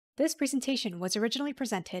This presentation was originally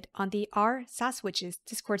presented on the r sasswitches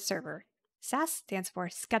Discord server. Sass stands for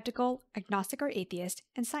Skeptical, Agnostic or Atheist,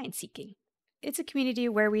 and Science Seeking. It's a community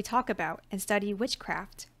where we talk about and study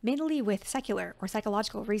witchcraft, mainly with secular or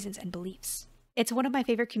psychological reasons and beliefs. It's one of my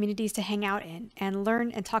favorite communities to hang out in and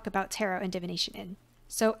learn and talk about tarot and divination in.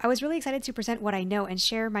 So I was really excited to present what I know and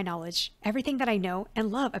share my knowledge, everything that I know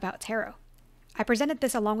and love about tarot. I presented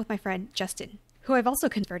this along with my friend Justin, who I've also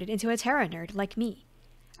converted into a tarot nerd like me.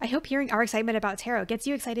 I hope hearing our excitement about tarot gets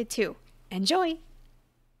you excited too. Enjoy!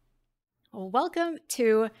 Welcome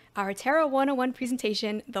to our Tarot 101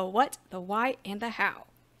 presentation, the what, the why, and the how.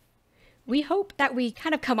 We hope that we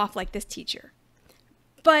kind of come off like this teacher,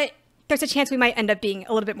 but there's a chance we might end up being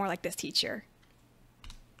a little bit more like this teacher.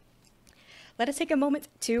 Let us take a moment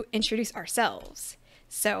to introduce ourselves.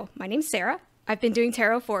 So, my name's Sarah. I've been doing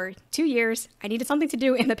tarot for 2 years. I needed something to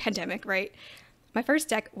do in the pandemic, right? My first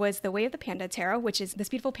deck was the Way of the Panda Tarot, which is this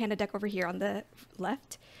beautiful panda deck over here on the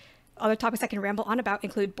left. Other topics I can ramble on about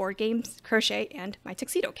include board games, crochet, and my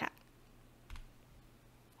tuxedo cat.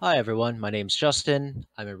 Hi everyone, my name's Justin.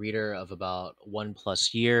 I'm a reader of about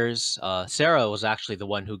 1+ years. Sarah was actually the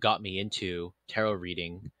one who got me into tarot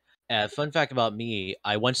reading. Fun fact about me,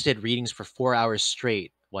 I once did readings for 4 hours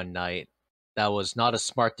straight one night. That was not a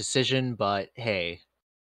smart decision, but hey,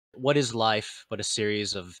 what is life but a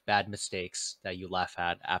series of bad mistakes that you laugh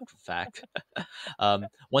at after the fact?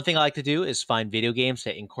 One thing I like to do is find video games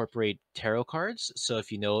that incorporate tarot cards. So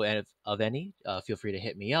if you know of any, feel free to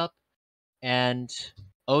hit me up. And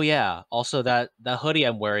oh yeah, also that hoodie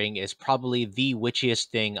I'm wearing is probably the witchiest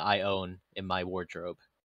thing I own in my wardrobe.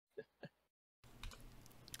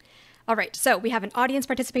 All right, so we have an audience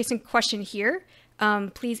participation question here.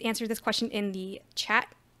 Please answer this question in the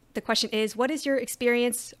chat. The question is, what is your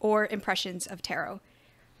experience or impressions of tarot?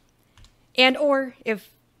 And or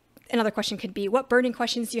if another question could be, what burning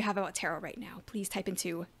questions do you have about tarot right now? Please type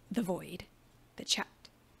into the void, the chat.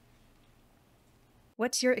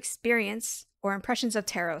 What's your experience or impressions of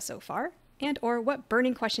tarot so far? And or what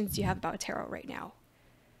burning questions do you have about tarot right now?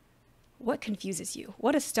 What confuses you?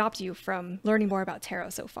 What has stopped you from learning more about tarot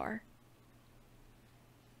so far?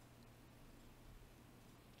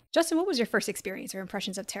 Justin, what was your first experience or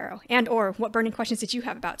impressions of tarot? And or what burning questions did you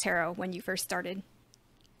have about tarot when you first started?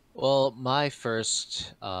 Well, my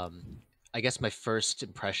first, I guess my first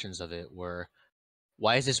impressions of it were,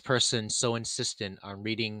 why is this person so insistent on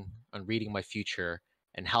reading my future,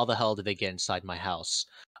 and how the hell did they get inside my house?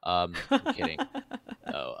 I'm kidding.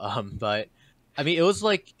 No, but I mean, it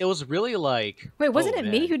was really like, Wait, wasn't oh it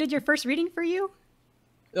me man. who did your first reading for you?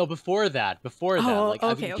 No, before that, Oh, like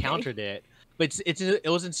I've okay. encountered it, but it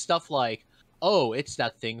wasn't stuff like, oh, it's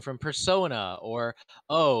that thing from Persona, or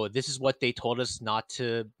oh, this is what they told us not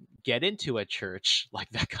to get into at church, like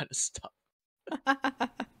that kind of stuff.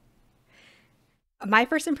 My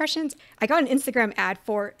first impressions, I got an Instagram ad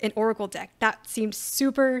for an Oracle deck that seemed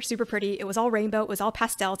super, super pretty. It was all rainbow, it was all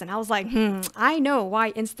pastels, and I was like, I know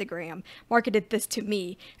why Instagram marketed this to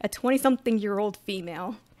me, a 20-something-year-old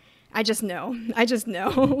female. I just know.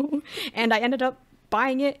 And I ended up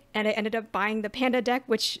buying it, and I ended up buying the Panda deck,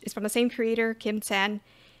 which is from the same creator, Kim San,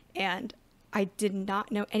 and I did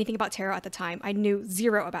not know anything about tarot at the time. I knew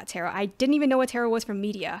zero about tarot. I didn't even know what tarot was from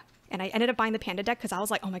media. And I ended up buying the Panda deck because I was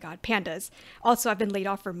like, oh my god, pandas. Also, I've been laid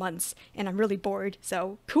off for months and I'm really bored.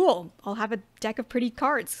 So cool, I'll have a deck of pretty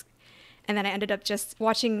cards. And then I ended up just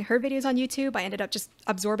watching her videos on YouTube. I ended up just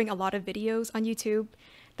absorbing a lot of videos on YouTube.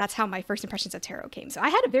 That's how my first impressions of tarot came. So I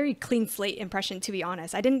had a very clean slate impression, to be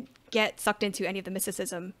honest. I didn't get sucked into any of the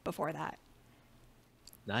mysticism before that.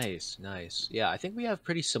 Nice. Yeah, I think we have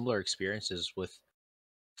pretty similar experiences with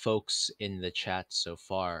folks in the chat so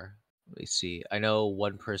far. Let me see. I know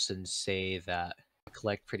one person say that I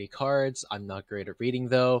collect pretty cards. I'm not great at reading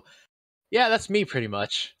though. Yeah, that's me pretty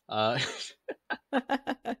much.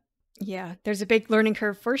 Yeah, there's a big learning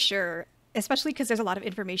curve for sure, especially because there's a lot of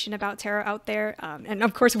information about tarot out there. And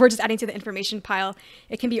of course, we're just adding to the information pile.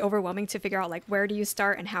 It can be overwhelming to figure out like where do you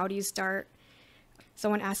start and how do you start.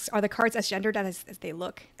 Someone asks, are the cards as gendered as they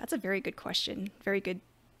look? That's a very good question. Very good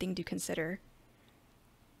thing to consider.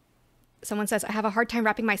 Someone says, I have a hard time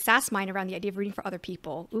wrapping my sass mind around the idea of reading for other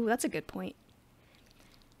people. Ooh, that's a good point.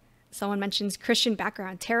 Someone mentions Christian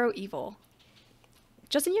background, tarot evil.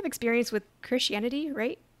 Justin, you have experience with Christianity,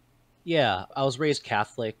 right? Yeah, I was raised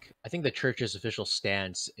Catholic. I think the church's official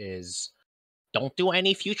stance is don't do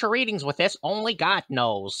any future readings with this, only God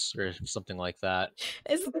knows, or something like that.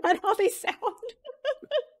 Is that how they sound?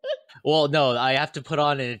 Well, no, I have to put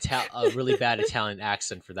on a really bad Italian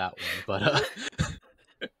accent for that one, but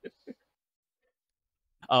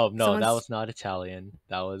oh no, that was not Italian.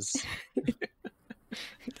 That was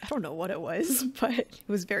don't know what it was, but it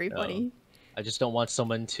was very No, funny. I just don't want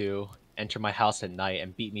someone to enter my house at night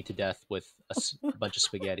and beat me to death with a bunch of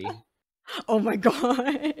spaghetti. Oh my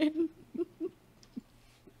god.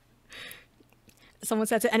 Someone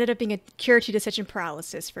says it ended up being a cure to decision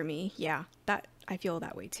paralysis for me. Yeah, that I feel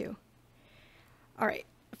that way too. All right.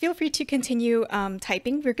 Feel free to continue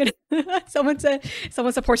typing. We're gonna. Someone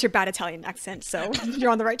supports your bad Italian accent, so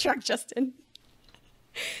you're on the right track, Justin.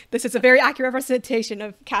 This is a very accurate representation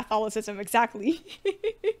of Catholicism, exactly.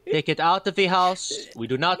 Take it out of the house. We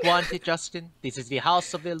do not want it, Justin. This is the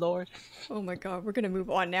house of the Lord. Oh my god, we're gonna move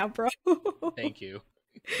on now, bro. Thank you.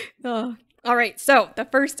 Oh. All right, so the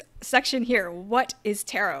first section here, what is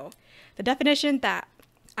tarot? The definition that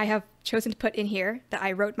I have chosen to put in here that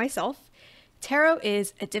I wrote myself. Tarot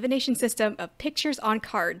is a divination system of pictures on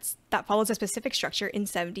cards that follows a specific structure in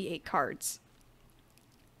 78 cards.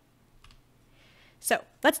 So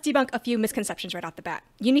let's debunk a few misconceptions right off the bat.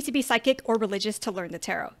 You need to be psychic or religious to learn the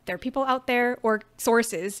tarot. There are people out there or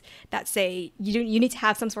sources that say you need to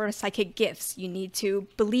have some sort of psychic gifts. You need to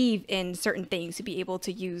believe in certain things to be able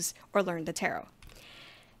to use or learn the tarot.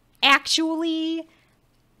 Actually,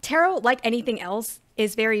 tarot, like anything else,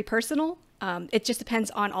 is very personal. It just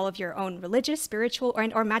depends on all of your own religious, spiritual,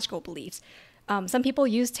 or magical beliefs. Some people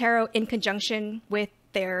use tarot in conjunction with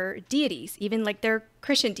their deities, even like their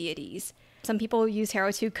Christian deities. Some people use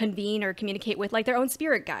tarot to convene or communicate with like their own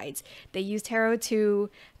spirit guides. They use tarot to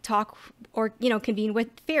talk or, convene with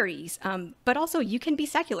fairies. But also you can be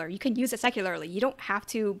secular. You can use it secularly. You don't have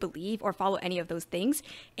to believe or follow any of those things.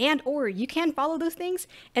 Or you can follow those things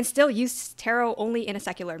and still use tarot only in a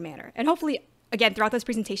secular manner. And hopefully, again, throughout this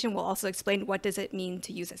presentation, we'll also explain what does it mean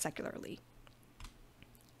to use it secularly.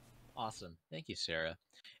 Awesome. Thank you, Sarah.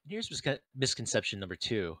 And here's misconception number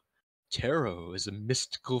 2. Tarot is a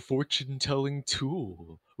mystical fortune-telling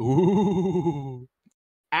tool. Ooh.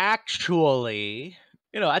 Actually,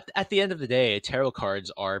 at the end of the day, tarot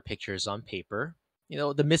cards are pictures on paper.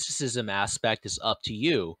 The mysticism aspect is up to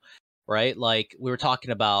you, right? Like we were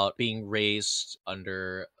talking about being raised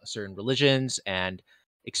under certain religions and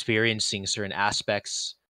experiencing certain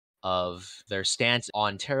aspects of their stance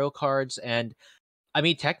on tarot cards. And I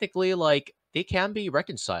mean, technically, like, they can be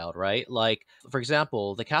reconciled, right? Like, for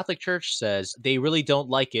example, the Catholic Church says they really don't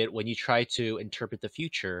like it when you try to interpret the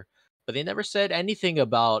future, but they never said anything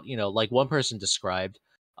about, like one person described,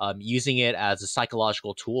 using it as a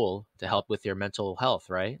psychological tool to help with your mental health,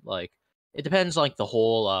 right? Like, it depends, like, the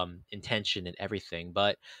whole intention and everything,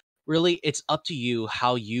 but really, it's up to you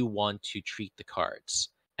how you want to treat the cards.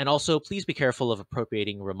 And also, please be careful of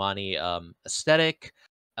appropriating Romani aesthetic.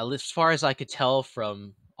 As far as I could tell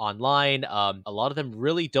from online, a lot of them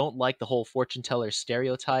really don't like the whole fortune teller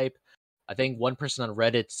stereotype. I think one person on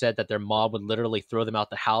Reddit said that their mom would literally throw them out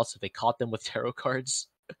the house if they caught them with tarot cards.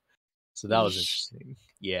 So that was Yeesh. interesting.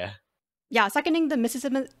 Yeah. Yeah, seconding the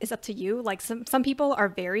mysticism is up to you. Like some people are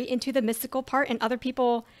very into the mystical part, and other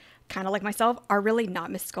people, kind of like myself, are really not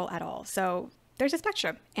mystical at all. So there's a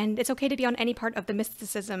spectrum, and it's okay to be on any part of the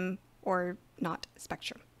mysticism or not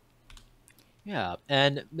spectrum. Yeah.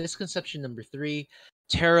 And misconception number 3,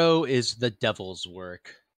 tarot is the devil's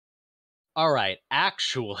work. All right,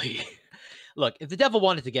 actually, look, if the devil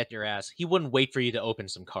wanted to get your ass, he wouldn't wait for you to open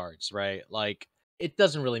some cards, right? Like, it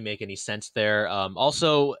doesn't really make any sense there.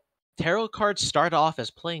 Also, tarot cards start off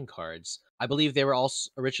as playing cards. I believe they were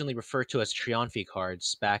also originally referred to as trionfi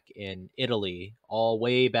cards back in Italy, all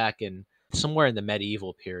way back in somewhere in the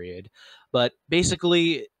medieval period. But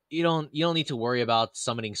basically, you don't need to worry about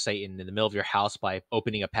summoning Satan in the middle of your house by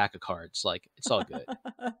opening a pack of cards. Like, it's all good.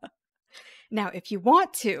 Now, if you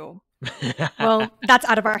want to, well, that's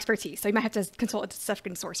out of our expertise, so you might have to consult a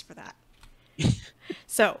second source for that.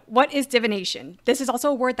 So, what is divination? This is also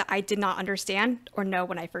a word that I did not understand or know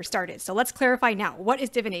when I first started. So let's clarify now. What is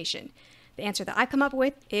divination? The answer that I come up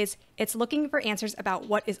with is it's looking for answers about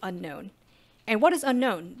what is unknown. And what is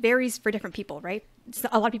unknown varies for different people, right? So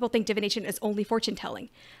a lot of people think divination is only fortune telling.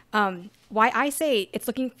 Why I say it's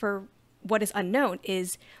looking for what is unknown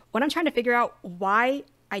is when I'm trying to figure out why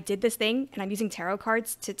I did this thing and I'm using tarot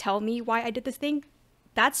cards to tell me why I did this thing,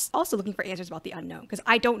 that's also looking for answers about the unknown because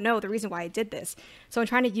I don't know the reason why I did this. So I'm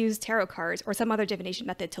trying to use tarot cards or some other divination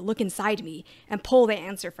method to look inside me and pull the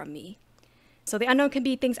answer from me. So the unknown can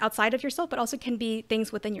be things outside of yourself, but also can be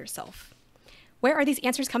things within yourself. Where are these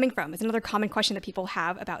answers coming from? Is another common question that people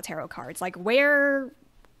have about tarot cards. Like, where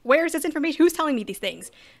is this information? Who's telling me these things?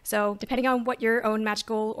 So depending on what your own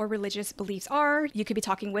magical or religious beliefs are, you could be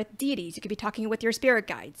talking with deities. You could be talking with your spirit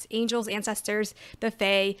guides, angels, ancestors, the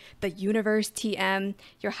fae, the universe, TM,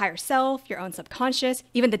 your higher self, your own subconscious.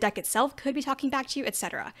 Even the deck itself could be talking back to you,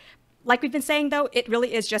 etc. Like we've been saying, though, it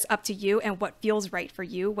really is just up to you and what feels right for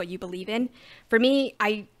you, what you believe in. For me,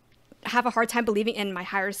 I have a hard time believing in my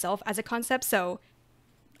higher self as a concept. So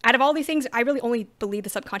out of all these things, I really only believe the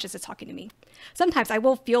subconscious is talking to me. Sometimes I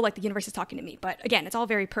will feel like the universe is talking to me, but again, it's all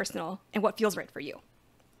very personal and what feels right for you.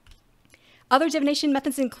 Other divination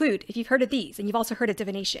methods include, if you've heard of these, and you've also heard of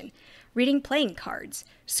divination, reading playing cards,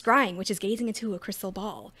 scrying, which is gazing into a crystal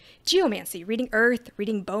ball, geomancy, reading earth,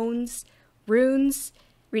 reading bones, runes,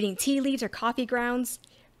 reading tea leaves or coffee grounds,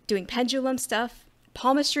 doing pendulum stuff,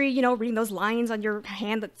 palmistry, reading those lines on your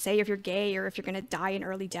hand that say if you're gay or if you're going to die an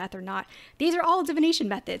early death or not. These are all divination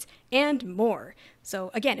methods and more.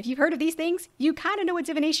 So again, if you've heard of these things, you kind of know what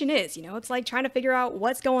divination is. It's like trying to figure out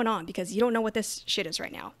what's going on because you don't know what this shit is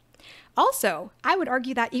right now. Also, I would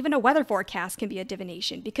argue that even a weather forecast can be a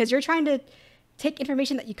divination because you're trying to take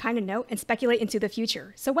information that you kind of know and speculate into the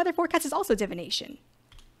future. So weather forecast is also divination.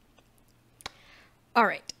 All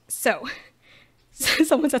right, so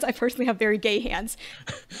someone says, I personally have very gay hands.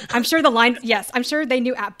 I'm sure the lines, yes, I'm sure they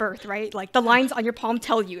knew at birth, right? Like the lines on your palm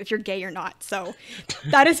tell you if you're gay or not. So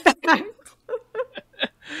that is fact.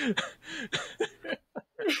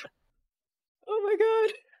 Oh my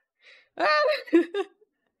God. Ah.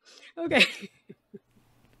 Okay.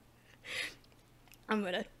 I'm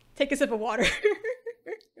going to take a sip of water.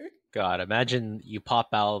 God, imagine you pop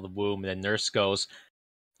out of the womb and the nurse goes,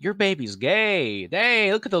 your baby's gay.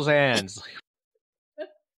 Hey, look at those hands.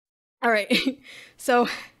 All right. So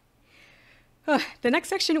the next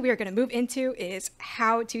section we are going to move into is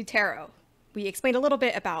how to tarot. We explained a little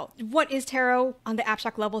bit about what is tarot on the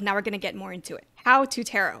abstract level. Now we're going to get more into it. How to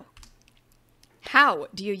tarot. How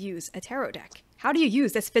do you use a tarot deck? How do you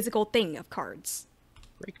use this physical thing of cards?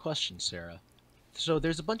 Great question, Sarah. So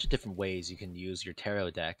there's a bunch of different ways you can use your tarot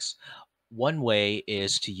decks. One way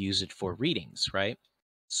is to use it for readings, right?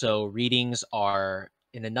 So readings are,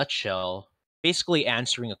 in a nutshell, basically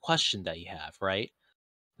answering a question that you have, right?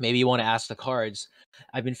 Maybe you want to ask the cards,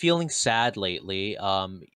 I've been feeling sad lately.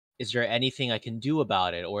 Is there anything I can do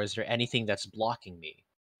about it? Or is there anything that's blocking me?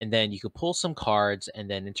 And then you could pull some cards and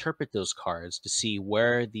then interpret those cards to see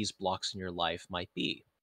where these blocks in your life might be.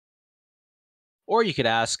 Or you could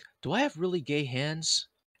ask, do I have really gay hands?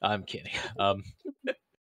 I'm kidding.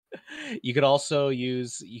 You could also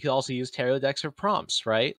use tarot decks for prompts,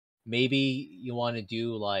 right? Maybe you want to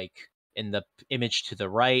do like in the image to the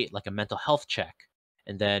right, like a mental health check,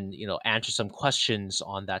 and then answer some questions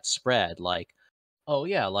on that spread, like, oh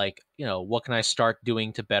yeah, like what can I start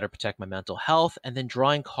doing to better protect my mental health, and then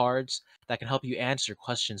drawing cards that can help you answer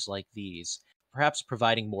questions like these, perhaps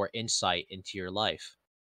providing more insight into your life.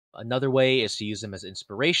 Another way is to use them as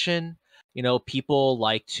inspiration. People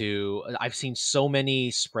like to, I've seen so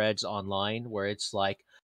many spreads online where it's like,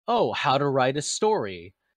 oh, how to write a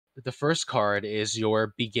story. The first card is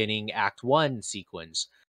your beginning act one sequence.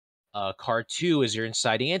 Card two is your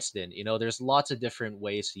inciting incident. There's lots of different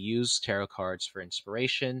ways to use tarot cards for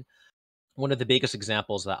inspiration. One of the biggest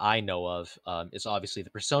examples that I know of is obviously the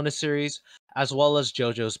Persona series, as well as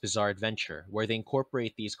JoJo's Bizarre Adventure, where they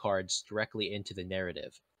incorporate these cards directly into the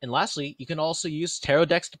narrative. And lastly, you can also use tarot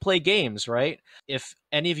decks to play games, right? If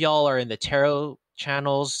any of y'all are in the tarot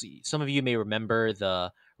channels, some of you may remember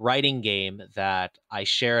the writing game that I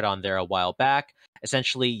shared on there a while back.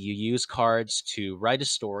 Essentially, you use cards to write a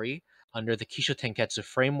story under the Kisho Tenketsu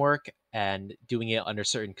framework and doing it under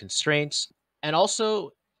certain constraints. And also,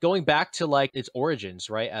 going back to like its origins,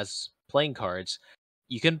 right, as playing cards,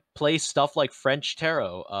 you can play stuff like French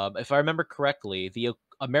tarot. If I remember correctly, the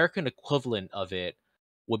American equivalent of it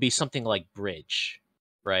would be something like bridge,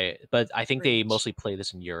 right? But I think they Bridge. mostly play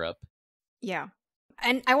this in Europe. Yeah.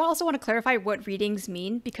 And I also want to clarify what readings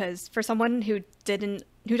mean because for someone who doesn't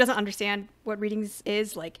understand what readings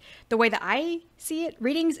is, like the way that I see it,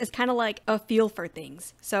 readings is kind of like a feel for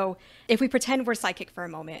things. So if we pretend we're psychic for a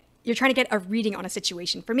moment, you're trying to get a reading on a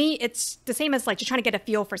situation. For me, it's the same as like you're trying to get a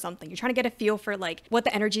feel for something. You're trying to get a feel for like what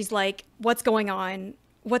the energy's like, what's going on,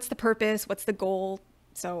 what's the purpose, what's the goal.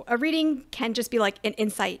 So a reading can just be like an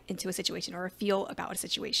insight into a situation or a feel about a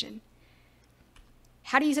situation.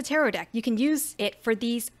 How to use a tarot deck. You can use it for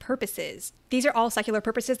these purposes. These are all secular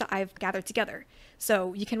purposes that I've gathered together.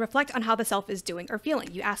 So you can reflect on how the self is doing or feeling.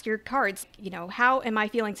 You ask your cards, how am I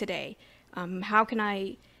feeling today? How can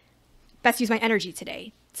I best use my energy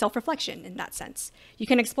today? Self-reflection in that sense. You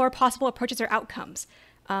can explore possible approaches or outcomes.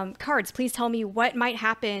 Cards, please tell me what might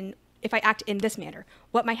happen if I act in this manner.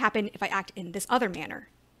 What might happen if I act in this other manner?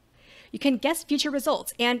 You can guess future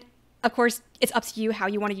results. And of course, it's up to you how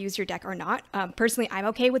you want to use your deck or not. Personally, I'm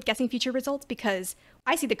okay with guessing future results because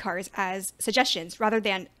I see the cards as suggestions rather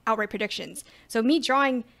than outright predictions. So me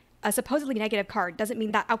drawing a supposedly negative card doesn't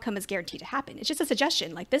mean that outcome is guaranteed to happen. It's just a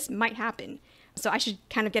suggestion, like this might happen. So I should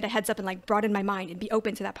kind of get a heads up and like broaden my mind and be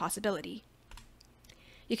open to that possibility.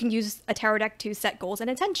 You can use a tarot deck to set goals and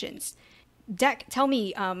intentions. Deck, tell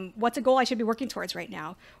me what's a goal I should be working towards right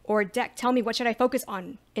now? Or deck, tell me what should I focus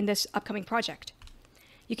on in this upcoming project?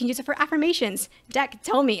 You can use it for affirmations. Deck,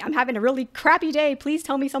 tell me I'm having a really crappy day. Please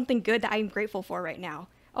tell me something good that I'm grateful for right now.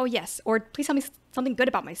 Oh yes, or please tell me something good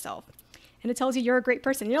about myself. And it tells you you're a great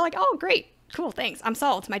person. And you're like, oh great, cool, thanks. I'm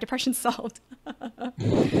solved. My depression's solved.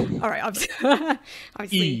 All right,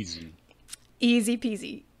 obviously. Easy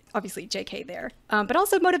peasy. Obviously JK there. But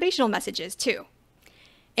also motivational messages too.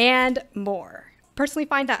 And more. Personally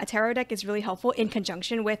find that a tarot deck is really helpful in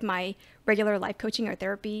conjunction with my regular life coaching or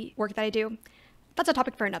therapy work that I do. That's a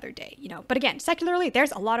topic for another day, you know. But again, secularly,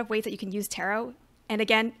 there's a lot of ways that you can use tarot. And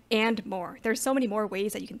again, and more. There's so many more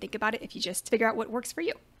ways that you can think about it if you just figure out what works for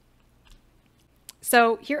you.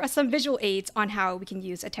 So here are some visual aids on how we can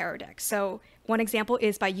use a tarot deck. So one example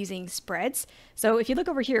is by using spreads. So if you look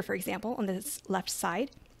over here, for example, on this left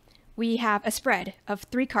side, we have a spread of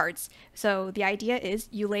 3 cards. So the idea is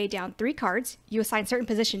you lay down 3 cards, you assign certain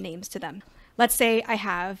position names to them. Let's say I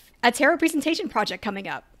have a tarot presentation project coming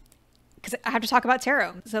up because I have to talk about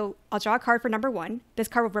tarot. So I'll draw a card for number 1. This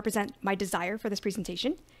card will represent my desire for this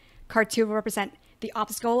presentation. Card 2 will represent the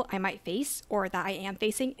obstacle I might face or that I am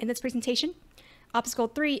facing in this presentation. Obstacle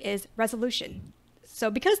 3 is resolution.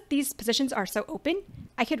 So because these positions are so open,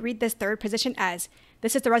 I could read this third position as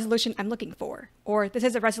this is the resolution I'm looking for, or this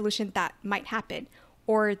is a resolution that might happen,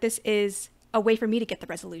 or this is a way for me to get the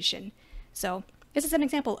resolution. So this is an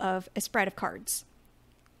example of a spread of cards.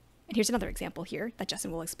 And here's another example here that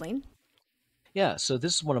Justin will explain. Yeah, so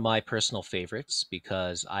this is one of my personal favorites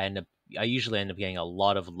because I usually end up getting a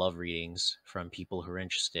lot of love readings from people who are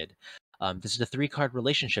interested. This is a 3-card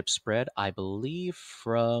relationship spread, I believe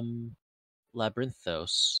from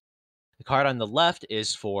Labyrinthos. The card on the left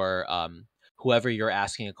is for whoever you're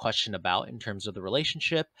asking a question about in terms of the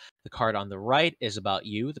relationship. The card on the right is about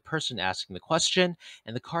you, the person asking the question,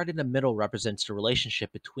 and the card in the middle represents the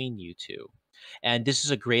relationship between you two. And this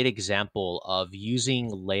is a great example of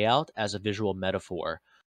using layout as a visual metaphor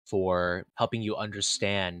for helping you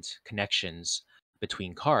understand connections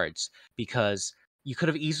between cards, because you could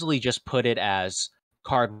have easily just put it as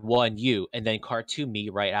card 1 you, and then card 2 me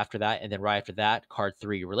right after that, and then right after that card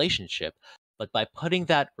 3 relationship. But by putting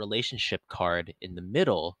that relationship card in the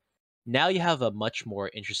middle, now you have a much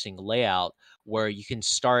more interesting layout where you can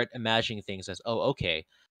start imagining things as, oh, okay,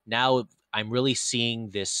 now I'm really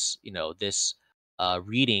seeing this, this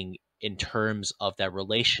reading in terms of that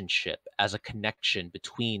relationship as a connection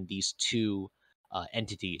between these two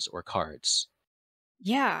entities or cards.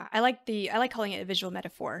 Yeah, I like calling it a visual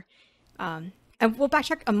metaphor. And we'll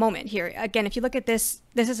backtrack a moment here. Again, if you look at this,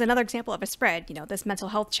 this is another example of a spread, this mental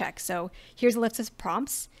health check. So here's a list of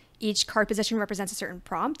prompts. Each card position represents a certain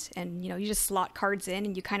prompt, and you just slot cards in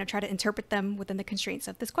and you kind of try to interpret them within the constraints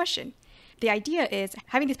of this question. The idea is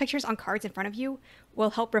having these pictures on cards in front of you will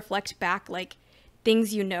help reflect back like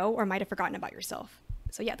things you know or might have forgotten about yourself.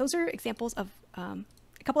 So yeah, those are examples of a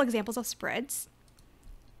couple examples of spreads.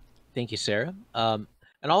 Thank you, Sarah. And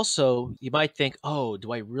also, you might think, oh,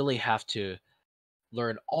 do I really have to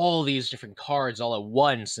learn all these different cards all at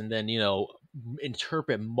once and then,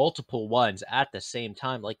 interpret multiple ones at the same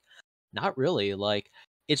time? Like, not really. Like,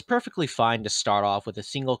 it's perfectly fine to start off with a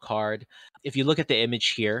single card. If you look at the image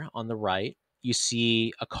here on the right, you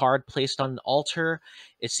see a card placed on an altar.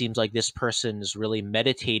 It seems like this person is really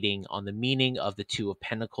meditating on the meaning of the Two of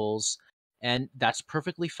Pentacles, and that's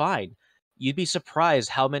perfectly fine. You'd be surprised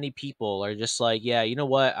how many people are just like, yeah, you know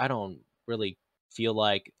what? I don't really feel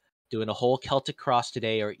like doing a whole Celtic cross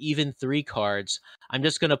today or even 3 cards. I'm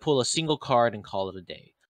just going to pull a single card and call it a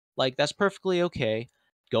day. Like, that's perfectly okay.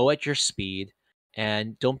 Go at your speed,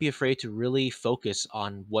 and don't be afraid to really focus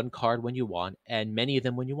on one card when you want and many of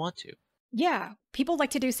them when you want to. Yeah, people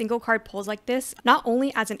like to do single card pulls like this, not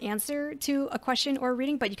only as an answer to a question or a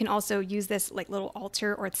reading, but you can also use this like little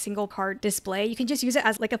altar or single card display. You can just use it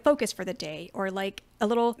as like a focus for the day or like a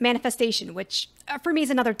little manifestation, which for me is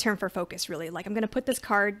another term for focus, really. Like I'm going to put this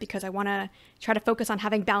card because I want to try to focus on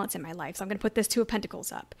having balance in my life. So I'm going to put this Two of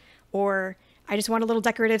Pentacles up. Or I just want a little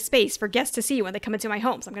decorative space for guests to see when they come into my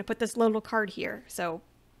home. So I'm going to put this little card here. So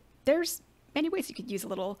there's many ways you could use a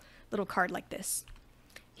little card like this.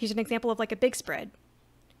 Here's an example of like a big spread.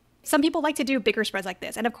 Some people like to do bigger spreads like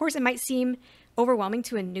this. And of course, it might seem overwhelming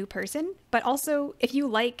to a new person, but also if you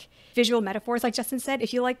like visual metaphors, like Justin said,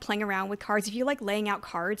 if you like playing around with cards, if you like laying out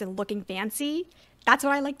cards and looking fancy, that's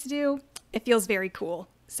what I like to do. It feels very cool.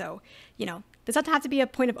 So, This doesn't have to be a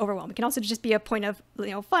point of overwhelm. It can also just be a point of,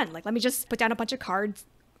 fun. Like, let me just put down a bunch of cards,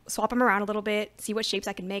 swap them around a little bit, see what shapes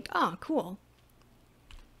I can make. Oh, cool.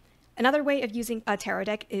 Another way of using a tarot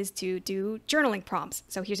deck is to do journaling prompts.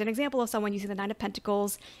 So here's an example of someone using the Nine of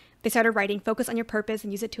Pentacles. They started writing, focus on your purpose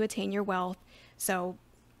and use it to attain your wealth. So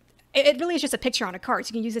it really is just a picture on a card. So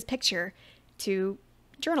you can use this picture to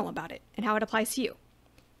journal about it and how it applies to you.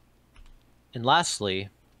 And lastly,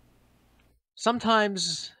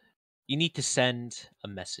 sometimes you need to send a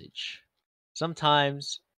message.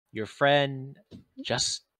 Sometimes your friend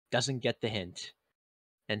just doesn't get the hint.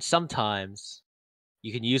 And sometimes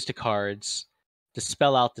you can use the cards to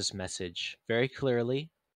spell out this message very clearly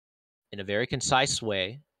in a very concise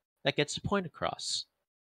way that gets the point across.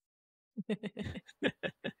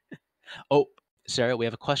 Oh, Sarah, we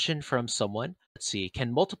have a question from someone. Let's see.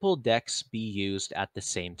 Can multiple decks be used at the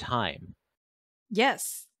same time?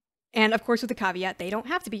 Yes. And of course, with the caveat, they don't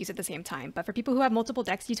have to be used at the same time. But for people who have multiple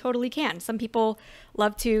decks, you totally can. Some people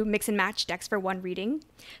love to mix and match decks for one reading.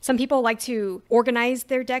 Some people like to organize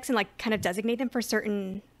their decks and like kind of designate them for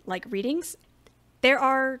certain like readings. There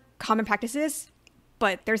are common practices,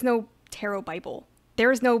 but there's no tarot Bible.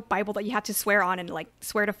 There is no Bible that you have to swear on and like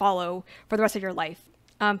swear to follow for the rest of your life.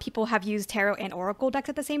 People have used tarot and oracle decks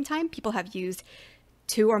at the same time. People have used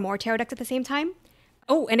 2 or more tarot decks at the same time.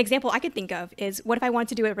 Oh, an example I could think of is, what if I want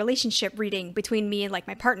to do a relationship reading between me and like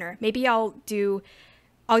my partner? Maybe I'll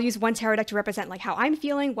use one tarot deck to represent like how I'm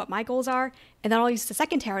feeling, what my goals are, and then I'll use the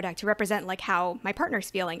second tarot deck to represent like how my partner's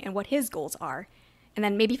feeling and what his goals are. And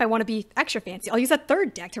then maybe if I want to be extra fancy, I'll use a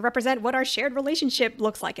third deck to represent what our shared relationship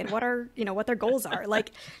looks like and what their goals are.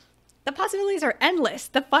 Like, the possibilities are endless.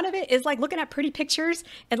 The fun of it is like looking at pretty pictures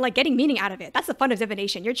and like getting meaning out of it. That's the fun of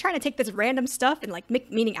divination. You're trying to take this random stuff and like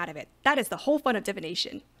make meaning out of it. That is the whole fun of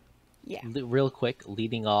divination. Yeah. Real quick,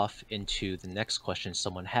 leading off into the next question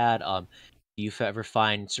someone had, do you ever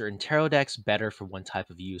find certain tarot decks better for one type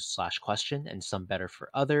of use/question and some better for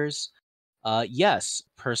others? Yes,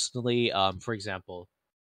 personally, for example,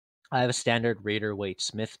 I have a standard Raider Waite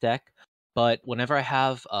Smith deck, but whenever I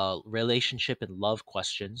have relationship and love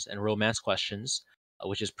questions and romance questions,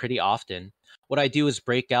 which is pretty often, what I do is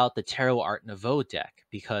break out the Tarot Art Nouveau deck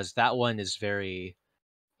because that one is very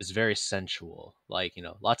sensual. Like,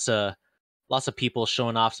 lots of people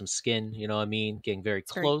showing off some skin, you know what I mean? Getting very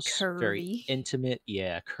It's very close, very curvy. intimate,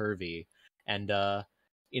 yeah, curvy. And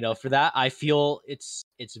for that I feel it's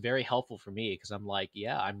very helpful for me because I'm like,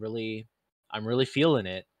 yeah, I'm really feeling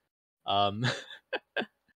it. Um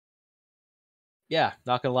yeah,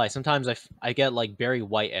 not gonna lie. Sometimes I get like Barry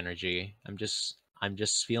White energy. I'm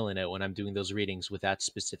just feeling it when I'm doing those readings with that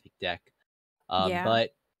specific deck. Yeah.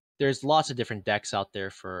 But there's lots of different decks out there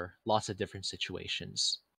for lots of different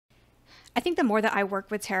situations. I think the more that I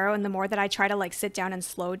work with tarot and the more that I try to like sit down and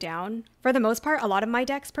slow down, for the most part, a lot of my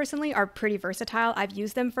decks personally are pretty versatile. I've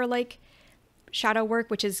used them for like shadow work,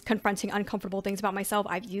 which is confronting uncomfortable things about myself.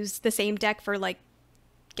 I've used the same deck for like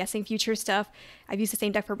guessing future stuff. I've used the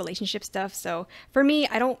same deck for relationship stuff. So for me,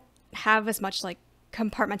 I don't have as much like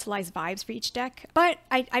compartmentalized vibes for each deck, but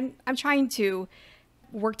I'm trying to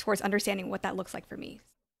work towards understanding what that looks like for me.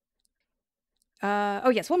 Oh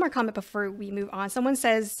yes, one more comment before we move on. Someone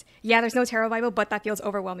says, "Yeah, there's no tarot Bible, but that feels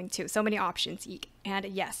overwhelming too. So many options." Eek. And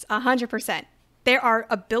yes, 100%. There are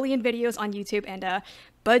a billion videos on YouTube and a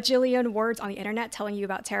bajillion words on the internet telling you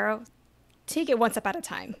about tarot. Take it one step at a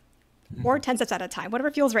time, or 10 steps at a time, whatever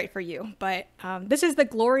feels right for you. But this is the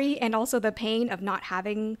glory and also the pain of not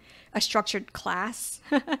having a structured class.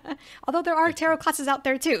 Although there are tarot classes out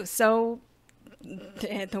there too, so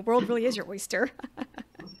the world really is your oyster.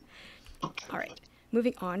 All right,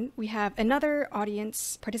 moving on. We have another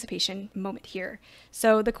audience participation moment here.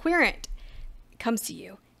 So the querent comes to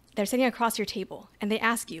you. They're sitting across your table and they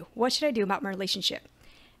ask you, "What should I do about my relationship?"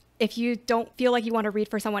 If you don't feel like you want to read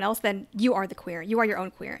for someone else, then you are the querent. You are your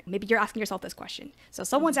own querent. Maybe you're asking yourself this question. So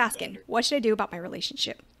someone's asking, "What should I do about my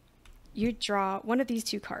relationship?" You draw one of these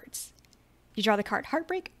 2 cards. You draw the card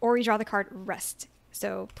Heartbreak or you draw the card Rest.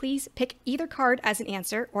 So please pick either card as an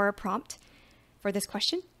answer or a prompt for this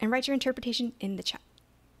question and write your interpretation in the chat.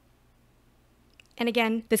 And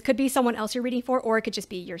again, this could be someone else you're reading for, or it could just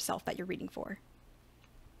be yourself that you're reading for.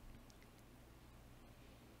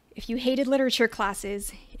 If you hated literature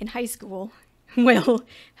classes in high school, well,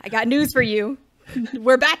 I got news for you.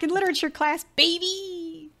 We're back in literature class,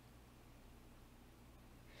 baby!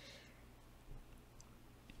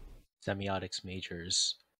 Semiotics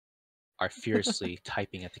majors are fiercely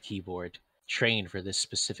typing at the keyboard, trained for this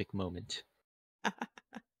specific moment.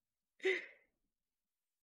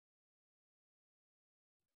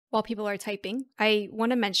 While people are typing, I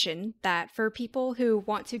want to mention that for people who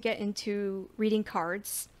want to get into reading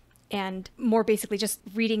cards and more basically just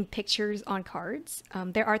reading pictures on cards,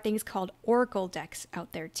 there are things called oracle decks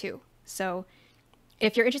out there too. So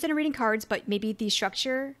if you're interested in reading cards, but maybe the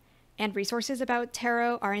structure and resources about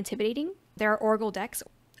tarot are intimidating, there are oracle decks.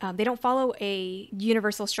 They don't follow a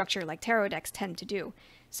universal structure like tarot decks tend to do.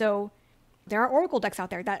 So there are oracle decks out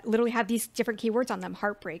there that literally have these different keywords on them,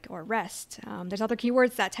 heartbreak or rest. There's other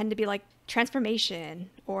keywords that tend to be like transformation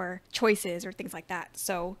or choices or things like that.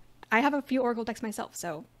 So I have a few oracle decks myself.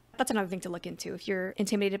 So that's another thing to look into if you're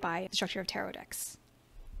intimidated by the structure of tarot decks.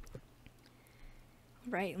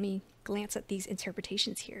 All right, let me glance at these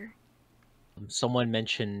interpretations here. Someone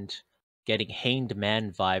mentioned getting hanged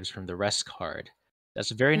man vibes from the rest card. That's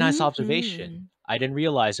a very nice observation. I didn't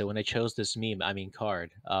realize it when I chose this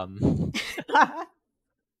card.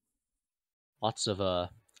 Lots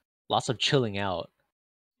of chilling out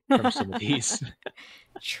from some of these.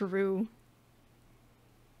 True.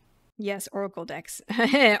 Yes, oracle decks.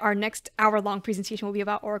 Our next hour-long presentation will be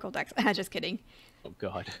about oracle decks. Just kidding. Oh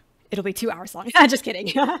god. It'll be 2 hours long. Just kidding.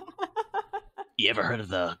 You ever heard of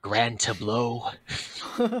the Grand Tableau?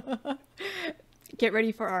 Get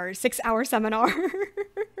ready for our 6-hour seminar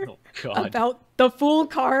Oh god. about the Fool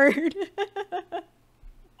card.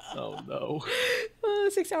 Oh no.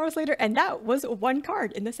 6 hours later, and that was one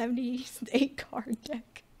card in the 78 card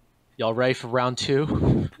deck. Y'all ready for round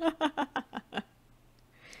 2?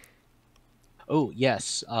 Oh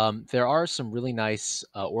yes, there are some really nice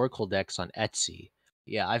Oracle decks on Etsy.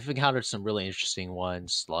 Yeah, I've encountered some really interesting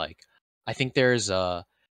ones. Like, I think there's a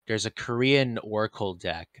Korean Oracle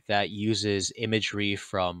deck that uses imagery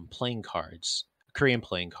from playing cards, Korean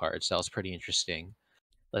playing cards. That was pretty interesting.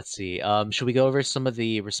 Let's see. Should we go over some of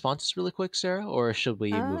the responses really quick, Sarah, or should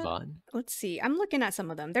we move on? Let's see. I'm looking at some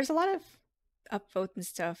of them. There's a lot of upvotes and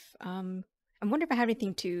stuff. I wonder if I have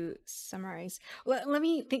anything to summarize. Let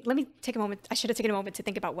me think. Let me take a moment. I should have taken a moment to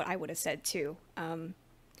think about what I would have said too.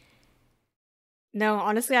 No,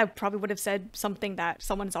 honestly, I probably would have said something that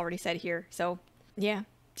someone has already said here. So, yeah.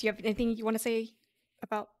 Do you have anything you want to say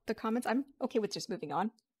about the comments? I'm okay with just moving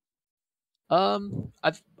on.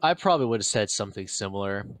 I probably would have said something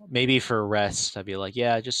similar. Maybe for rest, I'd be like,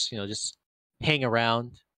 yeah, just hang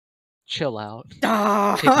around, chill out, take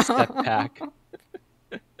a step back.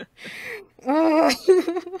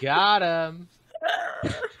 Got him.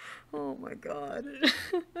 Oh my god.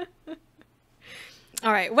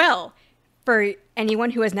 All right. Well, for anyone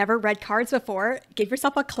who has never read cards before, give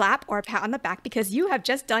yourself a clap or a pat on the back because you have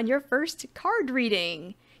just done your first card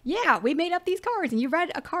reading. Yeah, we made up these cards and you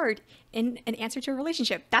read a card in an answer to a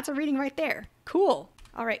relationship. That's a reading right there. Cool.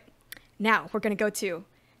 All right. Now we're going to go to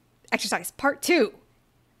exercise part 2.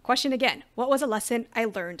 Question again. What was a lesson I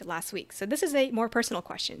learned last week? So this is a more personal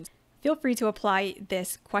question. Feel free to apply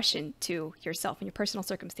this question to yourself and your personal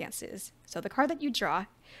circumstances. So the card that you draw,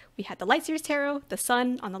 we had the Light Series Tarot, the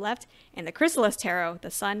Sun on the left, and the Chrysalis Tarot, the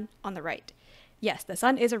Sun on the right. Yes, the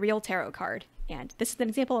Sun is a real tarot card, and this is an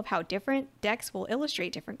example of how different decks will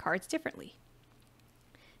illustrate different cards differently.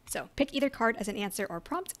 So pick either card as an answer or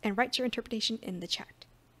prompt and write your interpretation in the chat.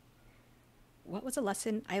 What was a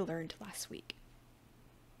lesson I learned last week?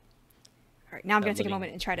 All right, now I'm going to take a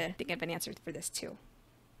moment and try to think of an answer for this too.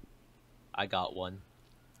 I got one.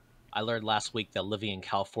 I learned last week that living in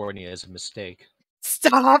California is a mistake.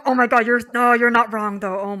 Stop! Oh my god, you're not wrong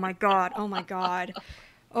though. Oh my god. Oh my god.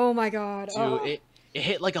 Oh my god. Dude, Oh. it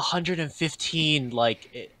hit like 115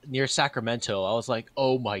 near Sacramento. I was like,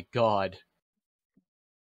 "Oh my god."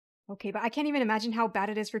 Okay, but I can't even imagine how bad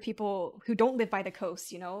it is for people who don't live by the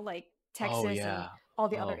coast, like Texas Oh and yeah. all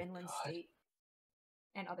the other Oh inland god. states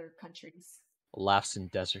and other countries. Laughs in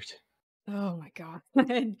desert. Oh my god.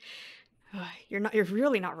 You're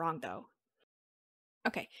really not wrong though.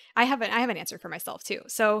 Okay, I have an answer for myself too.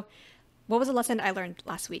 So, what was a lesson I learned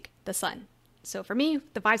last week? The Sun. So for me,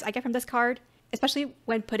 the vibes I get from this card, especially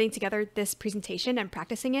when putting together this presentation and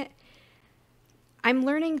practicing it, I'm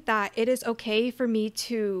learning that it is okay for me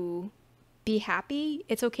to be happy.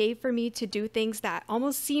 It's okay for me to do things that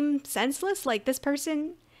almost seem senseless. Like this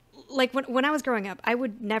person, like when I was growing up, I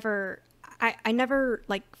would never, I never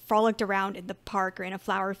like frolicked around in the park or in a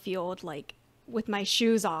flower field, like with my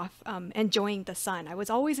shoes off, enjoying the sun. I was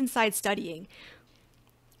always inside studying.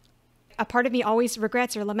 A part of me always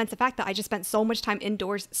regrets or laments the fact that I just spent so much time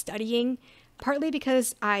indoors studying, partly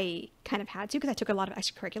because I kind of had to, because I took a lot of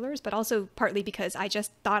extracurriculars, but also partly because I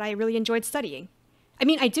just thought I really enjoyed studying. I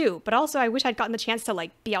mean, I do, but also I wish I'd gotten the chance to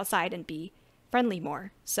like be outside and be friendly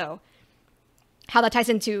more. So how that ties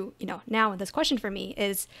into, now in this question for me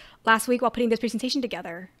is last week while putting this presentation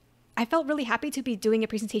together, I felt really happy to be doing a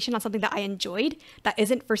presentation on something that I enjoyed, that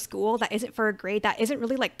isn't for school, that isn't for a grade, that isn't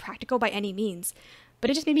really like practical by any means. But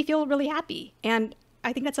it just made me feel really happy. And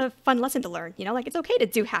I think that's a fun lesson to learn. You know, like it's okay to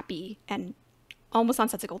do happy and almost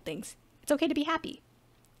nonsensical things. It's okay to be happy.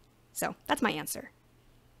 So that's my answer.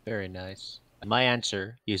 Very nice. My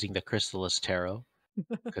answer, using the Crystallis Tarot,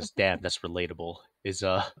 because damn, that's relatable, is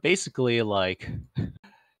basically like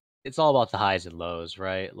it's all about the highs and lows,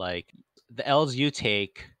 right? Like the L's you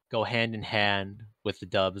take go hand in hand with the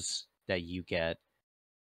dubs that you get,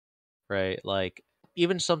 right? Like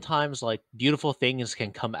even sometimes like beautiful things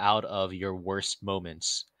can come out of your worst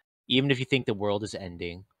moments. Even if you think the world is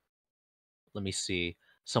ending. Let me see.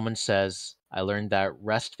 Someone says, I learned that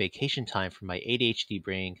rest vacation time for my ADHD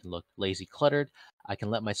brain can look lazy cluttered. I can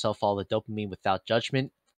let myself follow the dopamine without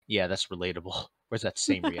judgment. Yeah, that's relatable. Where's that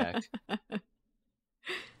same react?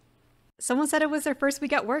 Someone said it was their first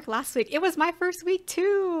week at work last week. It was my first week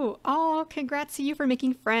too. Oh, congrats to you for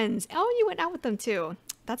making friends. Oh, you went out with them too.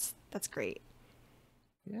 That's great.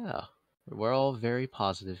 Yeah. We're all very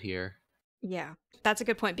positive here. Yeah, that's a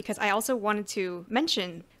good point because I also wanted to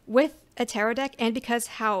mention with a tarot deck and because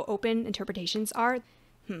how open interpretations are,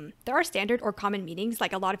 there are standard or common meanings.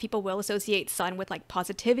 Like a lot of people will associate sun with like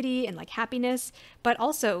positivity and like happiness, but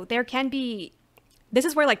also there can be, this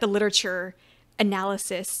is where like the literature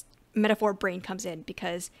analysis metaphor brain comes in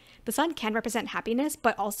because the sun can represent happiness,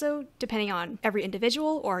 but also depending on every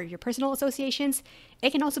individual or your personal associations,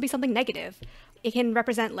 it can also be something negative. It can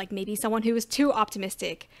represent like maybe someone who is too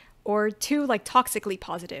optimistic or too like toxically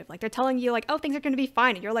positive. Like they're telling you like, oh, things are going to be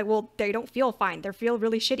fine. And you're like, well, they don't feel fine. They feel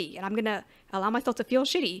really shitty. And I'm going to allow myself to feel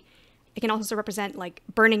shitty. It can also represent like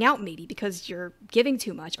burning out maybe because you're giving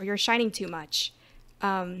too much or you're shining too much.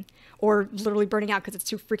 Or literally burning out because it's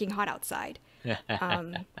too freaking hot outside.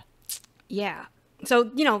 Yeah.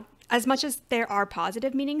 So, you know, as much as there are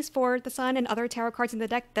positive meanings for the sun and other tarot cards in the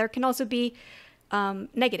deck, there can also be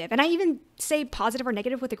negative. And I even say positive or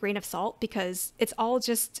negative with a grain of salt because it's all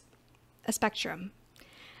just a spectrum.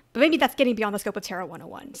 But maybe that's getting beyond the scope of Tarot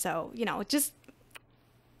 101. So, you know, just,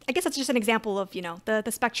 I guess that's just an example of, you know, the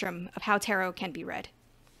spectrum of how tarot can be read.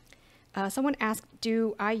 Someone asked,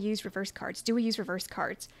 do I use reverse cards? Do we use reverse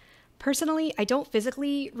cards? Personally, I don't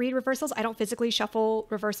physically read reversals. I don't physically shuffle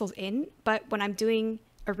reversals in, but when I'm doing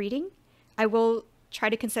a reading, I will try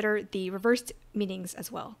to consider the reversed meanings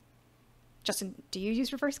as well. Justin, do you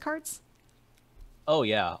use reverse cards? Oh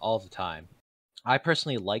yeah, all the time. I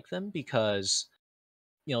personally like them because,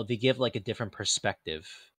 they give like a different perspective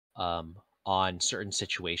on certain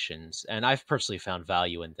situations, and I've personally found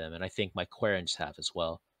value in them, and I think my querents have as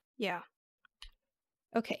well. Yeah.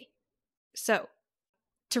 Okay. So,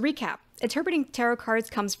 to recap, interpreting tarot cards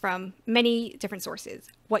comes from many different sources.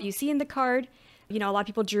 What you see in the card, you know, a lot of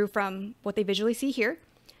people drew from what they visually see here.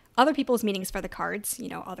 Other people's meanings for the cards, you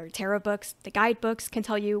know, other tarot books, the guidebooks can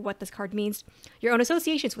tell you what this card means, your own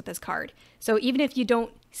associations with this card. So even if you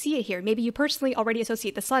don't see it here, maybe you personally already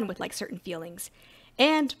associate the sun with like certain feelings,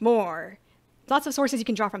 and more. Lots of sources you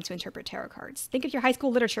can draw from to interpret tarot cards. Think of your high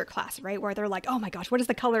school literature class, right? Where they're like, oh my gosh, what does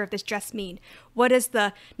the color of this dress mean? What does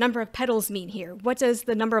the number of petals mean here? What does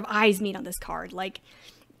the number of eyes mean on this card? Like,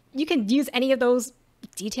 you can use any of those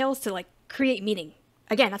details to like create meaning.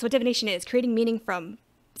 Again, that's what divination is, creating meaning from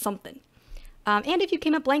something. And if you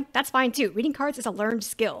came up blank, that's fine too. Reading cards is a learned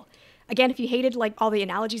skill. Again, if you hated like all the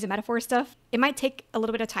analogies and metaphor stuff, it might take a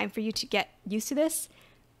little bit of time for you to get used to this.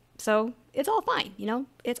 So it's all fine, you know?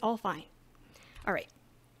 It's all fine. All right.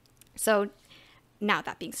 So now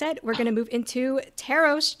that being said, we're going to move into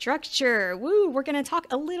tarot structure. Woo! We're going to talk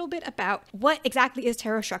a little bit about what exactly is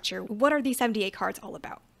tarot structure. What are these 78 cards all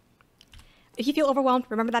about? If you feel overwhelmed,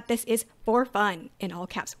 remember that this is for fun, in all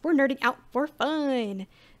caps. We're nerding out for fun.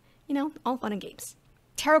 You know, all fun and games.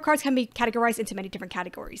 Tarot cards can be categorized into many different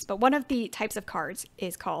categories, but one of the types of cards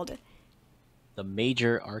is called The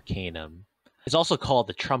Major Arcanum. It's also called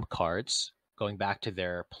the Trump cards, going back to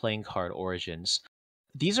their playing card origins.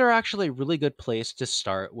 These are actually a really good place to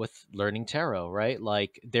start with learning tarot, right?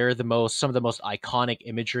 Like they're some of the most iconic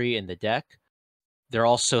imagery in the deck. They're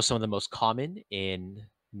also some of the most common in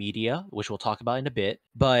media, which we'll talk about in a bit.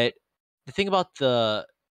 But the thing about the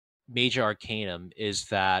Major Arcanum is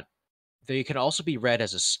that they can also be read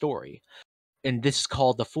as a story. And this is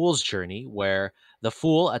called the Fool's Journey, where the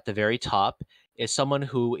fool at the very top is someone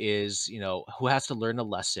who is, who has to learn a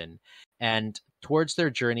lesson. And towards their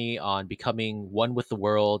journey on becoming one with the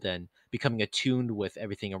world and becoming attuned with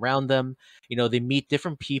everything around them, they meet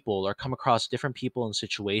different people or come across different people and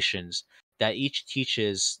situations that each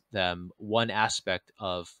teaches them one aspect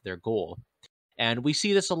of their goal. And we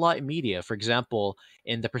see this a lot in media. For example,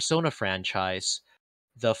 in the Persona franchise,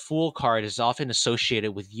 the Fool card is often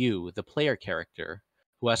associated with you, the player character,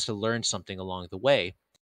 who has to learn something along the way.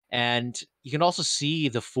 And you can also see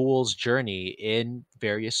the Fool's journey in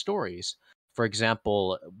various stories. For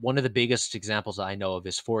example, one of the biggest examples I know of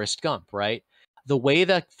is Forrest Gump, right? The way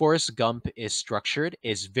that Forrest Gump is structured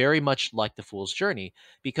is very much like the Fool's journey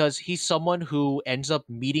because he's someone who ends up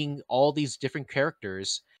meeting all these different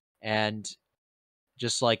characters and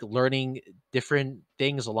just like learning different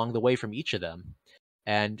things along the way from each of them.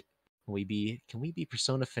 And can we be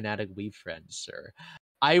Persona fanatic weeb friends, sir?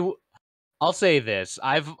 I I'll say this.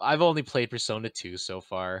 I've only played Persona 2 so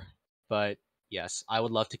far, but yes, I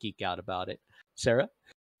would love to geek out about it. Sarah?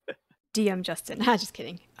 DM Justin. Just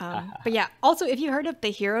kidding. But yeah, also, if you heard of the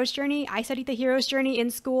hero's journey, I studied the hero's journey in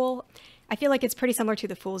school. I feel like it's pretty similar to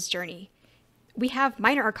the fool's journey. We have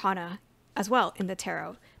minor arcana as well in the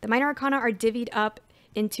tarot. The minor arcana are divvied up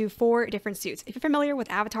into 4 different suits. If you're familiar with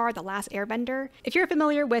Avatar, The Last Airbender, if you're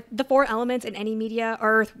familiar with the 4 elements in any media,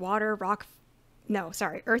 earth, water, rock, no,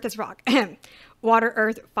 sorry, earth is rock, water,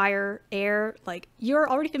 earth, fire, air, like you're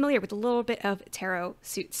already familiar with a little bit of tarot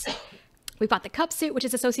suits. We've got the cup suit, which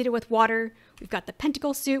is associated with water. We've got the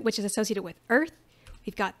pentacle suit, which is associated with earth.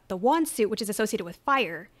 We've got the wand suit, which is associated with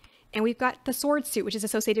fire. And we've got the sword suit, which is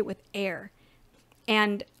associated with air.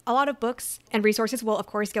 And a lot of books and resources will, of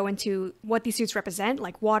course, go into what these suits represent.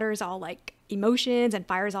 Like water is all like emotions and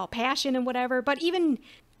fire is all passion and whatever. But even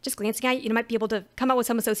just glancing at it, you might be able to come up with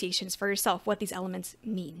some associations for yourself what these elements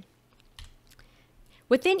mean.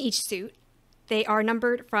 Within each suit, they are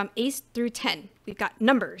numbered from ace through 10. We've got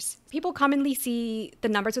numbers. People commonly see the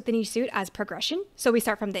numbers within each suit as progression. So we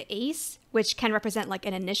start from the ace, which can represent like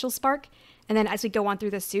an initial spark. And then as we go on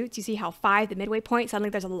through the suits, you see how 5, the midway point, suddenly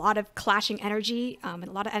there's a lot of clashing energy, and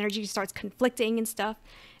a lot of energy starts conflicting and stuff.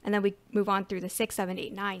 And then we move on through the 6, 7,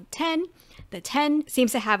 8, 9, 10. The 10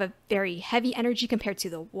 seems to have a very heavy energy compared to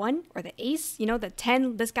the 1 or the ace. You know, the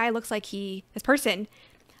 10, this guy looks like this person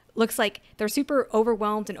looks like they're super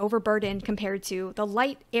overwhelmed and overburdened compared to the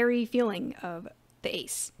light, airy feeling of the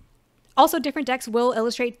ace. Also, different decks will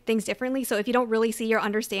illustrate things differently, so if you don't really see or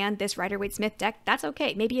understand this Rider-Waite-Smith deck, that's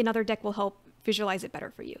okay. Maybe another deck will help visualize it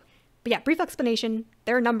better for you. But yeah, brief explanation.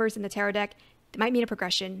 There are numbers in the tarot deck. They might mean a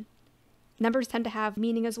progression. Numbers tend to have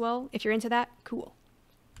meaning as well. If you're into that, cool.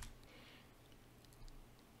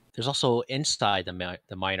 There's also inside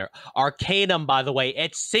the minor arcanum, by the way.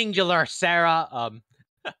 It's singular, Sarah.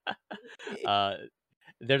 Uh,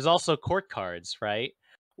 there's also court cards, right?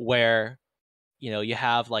 Where you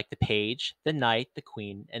have like the page, the knight, the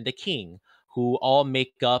queen, and the king, who all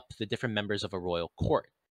make up the different members of a royal court.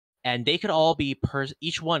 And they could all be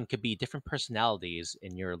each one could be different personalities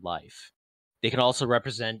in your life. They can also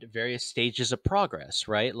represent various stages of progress,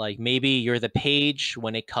 right? Like maybe you're the page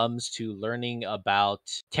when it comes to learning about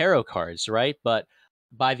tarot cards, right? But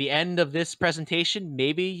by the end of this presentation,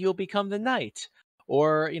 maybe you'll become the knight.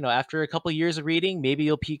 Or, after a couple of years of reading, maybe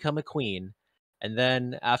you'll become a queen. And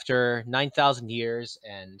then after 9,000 years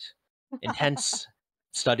and intense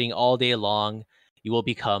studying all day long, you will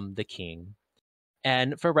become the king.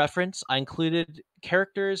 And for reference, I included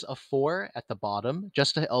characters of 4 at the bottom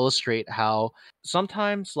just to illustrate how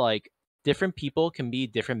sometimes like different people can be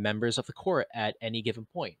different members of the court at any given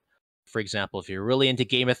point. For example, if you're really into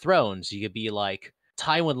Game of Thrones, you could be like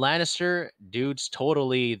Tywin Lannister, dude's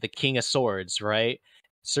totally the King of Swords, right?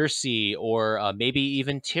 Cersei or maybe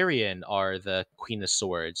even Tyrion are the Queen of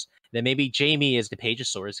Swords. Then maybe Jaime is the Page of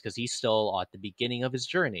Swords because he's still at the beginning of his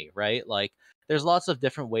journey, right? Like there's lots of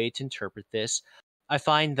different ways to interpret this. I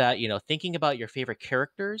find that, thinking about your favorite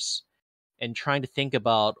characters and trying to think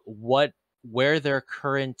about where their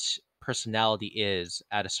current personality is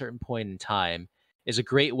at a certain point in time is a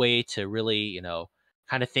great way to really,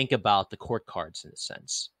 kind of think about the court cards in a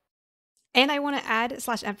sense. And I want to add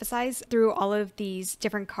slash emphasize through all of these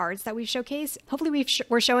different cards that we've showcased. Hopefully,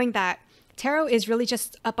 we're showing that tarot is really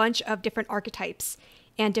just a bunch of different archetypes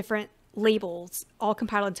and different labels all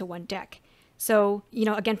compiled into one deck. So,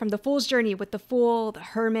 again, from the Fool's Journey with the Fool, the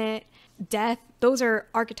Hermit, Death, those are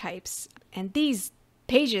archetypes. And these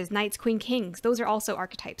pages, Knights, Queen, Kings, those are also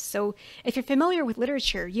archetypes. So if you're familiar with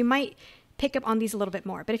literature, you might pick up on these a little bit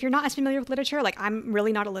more. But if you're not as familiar with literature, like I'm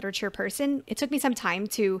really not a literature person, it took me some time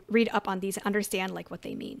to read up on these and understand like what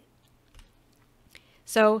they mean.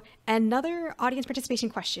 So another audience participation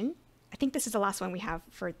question, I think this is the last one we have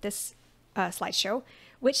for this slideshow.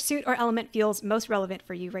 Which suit or element feels most relevant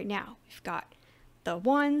for you right now? We've got the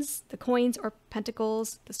wands, the coins or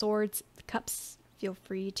pentacles, the swords, the cups. Feel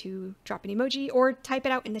free to drop an emoji or type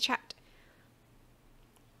it out in the chat.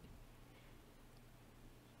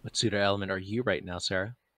 What suit or element are you right now,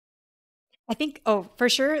 Sarah? I think, oh, for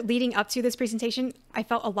sure, leading up to this presentation, I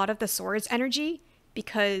felt a lot of the swords energy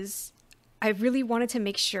because I really wanted to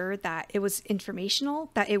make sure that it was informational,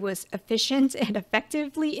 that it was efficient and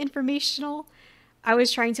effectively informational. I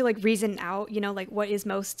was trying to like reason out, like what is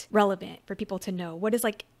most relevant for people to know, what is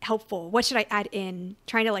like helpful, what should I add in,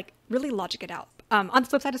 trying to like really logic it out. On the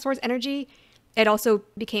flip side of swords energy, it also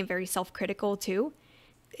became very self-critical too.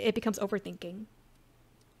 It becomes overthinking.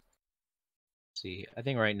 See, I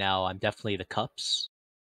think right now I'm definitely the cups.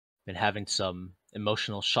 Been having some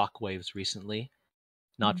emotional shockwaves recently.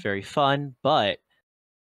 Not Mhm. very fun, but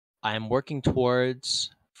I'm working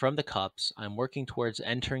towards, from the cups, I'm working towards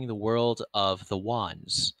entering the world of the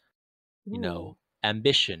wands. You Ooh, know,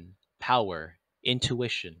 ambition, power,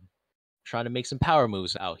 intuition. Trying to make some power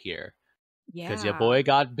moves out here. Because your yeah. boy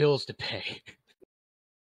got bills to pay.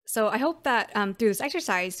 So I hope that through this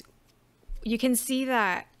exercise, you can see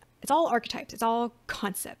that it's all archetypes, it's all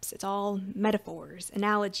concepts, it's all metaphors,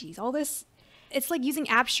 analogies, all this. It's like using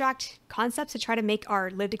abstract concepts to try to make our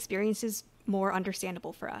lived experiences more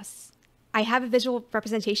understandable for us. I have a visual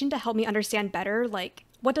representation to help me understand better, like,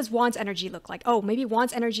 what does Wands energy look like? Oh, maybe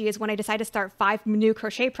Wands energy is when I decide to start 5 new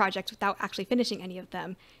crochet projects without actually finishing any of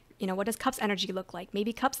them. What does Cups energy look like?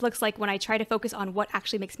 Maybe Cups looks like when I try to focus on what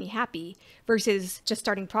actually makes me happy versus just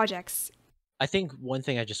starting projects. I think one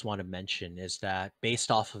thing I just want to mention is that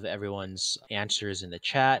based off of everyone's answers in the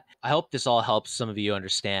chat, I hope this all helps some of you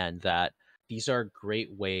understand that these are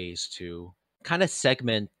great ways to kind of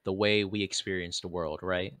segment the way we experience the world,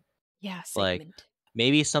 right? Yeah, Like segment.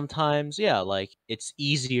 maybe sometimes, yeah, like it's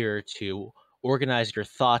easier to organize your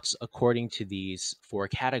thoughts according to these four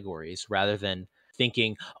categories rather than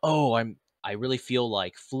thinking, oh, I really feel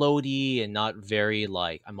like floaty and not very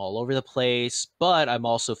like I'm all over the place, but I'm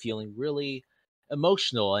also feeling really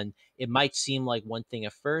emotional. And it might seem like one thing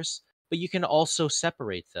at first, but you can also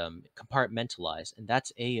separate them, compartmentalize, and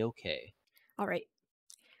that's a okay. All right.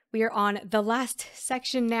 We are on the last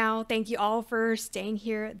section now. Thank you all for staying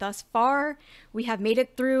here thus far. We have made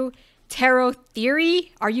it through tarot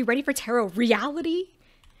theory. Are you ready for tarot reality?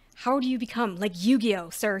 How do you become like Yu Gi Oh,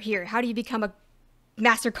 sir? Here. How do you become a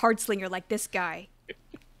master card slinger like this guy?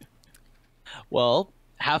 Well,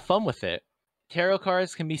 have fun with it. Tarot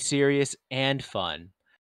cards can be serious and fun.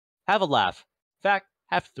 Have a laugh. In fact,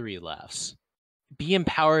 have 3 laughs. Be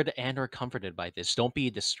empowered and or comforted by this. Don't be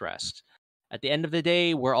distressed. At the end of the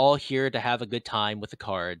day, we're all here to have a good time with the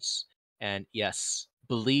cards. And yes,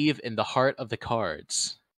 believe in the heart of the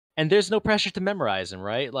cards. And there's no pressure to memorize them,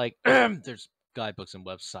 right? Like there's guidebooks and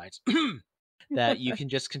websites that you can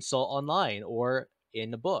just consult online or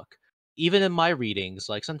in a book. Even in my readings,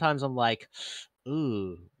 like sometimes I'm like,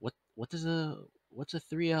 ooh, what's a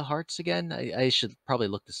 3 of hearts again? I should probably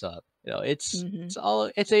look this up. Hmm.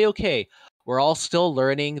 It's a okay. We're all still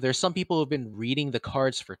learning. There's some people who've been reading the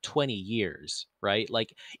cards for 20 years, right?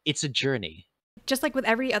 Like it's a journey. Just like with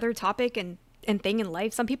every other topic and thing in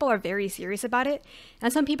life, some people are very serious about it,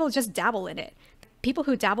 and some people just dabble in it. People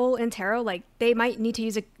who dabble in tarot, like they might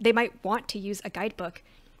want to use a guidebook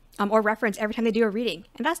or reference every time they do a reading,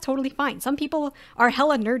 and that's totally fine. Some people are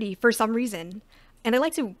hella nerdy for some reason, and they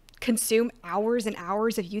like to consume hours and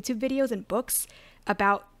hours of YouTube videos and books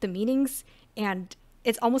about the meanings, and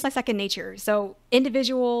it's almost like second nature. So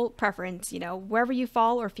individual preference, wherever you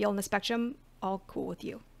fall or feel in the spectrum, all cool with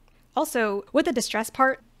you. Also, with the distress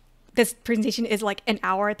part, this presentation is like an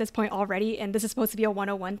hour at this point already, and this is supposed to be a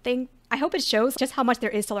 101 thing. I hope it shows just how much there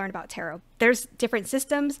is to learn about tarot. There's different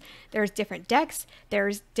systems, there's different decks,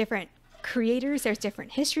 there's different creators, there's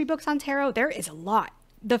different history books on tarot. There is a lot.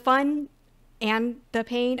 The fun and the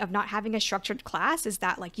pain of not having a structured class is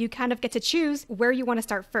that like you kind of get to choose where you want to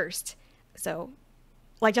start first. So,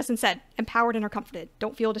 like Justin said, empowered and or comforted.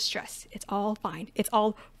 Don't feel distressed. It's all fine. It's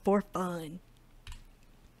all for fun.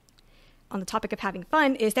 On the topic of having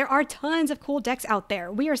fun is there are tons of cool decks out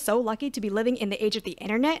there. We are so lucky to be living in the age of the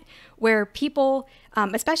internet where people,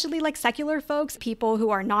 especially like secular folks, people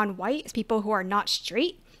who are non-white, people who are not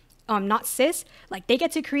straight, not cis, like they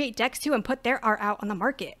get to create decks too and put their art out on the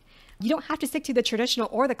market. You don't have to stick to the traditional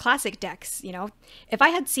or the classic decks. If I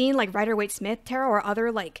had seen like Rider-Waite-Smith tarot or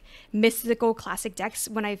other like mystical classic decks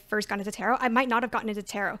when I first got into tarot, I might not have gotten into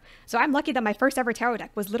tarot. So I'm lucky that my first ever tarot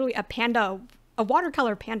deck was literally a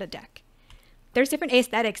watercolor panda deck. There's different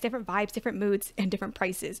aesthetics, different vibes, different moods, and different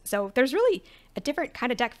prices. So there's really a different kind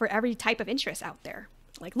of deck for every type of interest out there.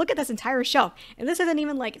 Like, look at this entire shelf. And this isn't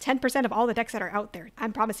even like 10% of all the decks that are out there.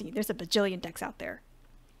 I'm promising you, there's a bajillion decks out there.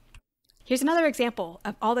 Here's another example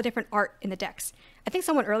of all the different art in the decks. I think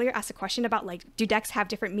someone earlier asked a question about like, do decks have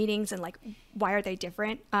different meanings and like, why are they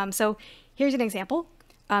different? So here's an example.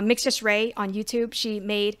 Mix Just Ray on YouTube, she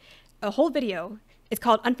made a whole video. It's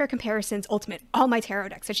called Unfair Comparisons Ultimate, all my tarot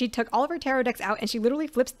decks. So she took all of her tarot decks out and she literally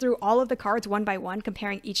flips through all of the cards one by one,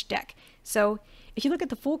 comparing each deck. So if you look at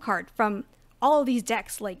the full card from all of these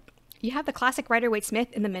decks, like you have the classic Rider-Waite-Smith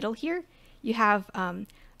in the middle here. You have,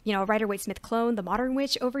 Rider-Waite-Smith clone, the modern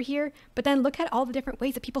witch over here. But then look at all the different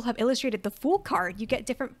ways that people have illustrated the full card. You get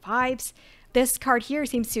different vibes. This card here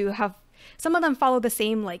seems to have, some of them follow the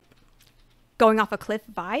same, like, going off a cliff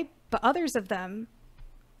vibe, but others of them,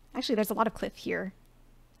 actually, there's a lot of cliff here.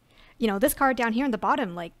 This card down here in the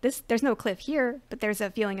bottom, like this, there's no cliff here, but there's a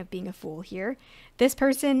feeling of being a fool here. This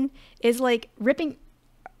person is like ripping,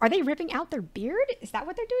 are they ripping out their beard? Is that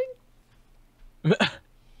what they're doing?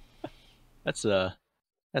 That's an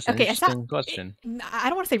interesting question. I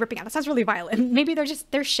don't want to say ripping out. That sounds really violent. Maybe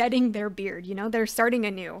they're shedding their beard, they're starting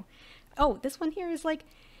anew. Oh, this one here is like,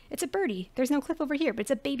 it's a birdie. There's no cliff over here, but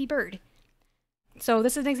it's a baby bird. So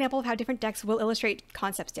this is an example of how different decks will illustrate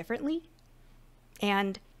concepts differently.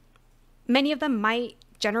 And many of them might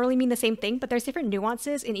generally mean the same thing, but there's different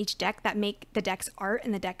nuances in each deck that make the deck's art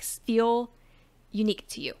and the decks feel unique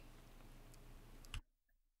to you.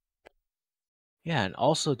 Yeah, and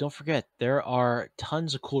also don't forget there are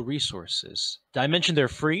tons of cool resources. Did I mention they're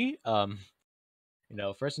free?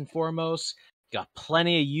 First and foremost, you got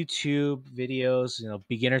plenty of YouTube videos,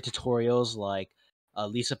 beginner tutorials like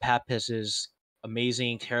Lisa Pappes's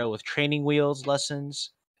amazing tarot with training wheels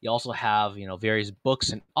lessons. You also have, various books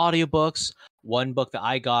and audiobooks. One book that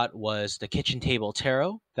I got was The Kitchen Table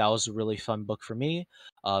Tarot. That was a really fun book for me.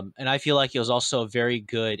 And I feel like it was also a very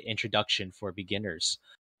good introduction for beginners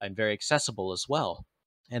and very accessible as well.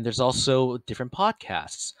 And there's also different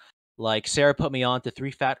podcasts. Like Sarah put me on to Three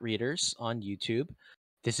Fat Readers on YouTube.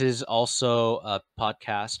 This is also a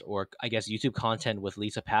podcast, or I guess YouTube content with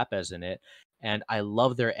Lisa Pappes in it. And I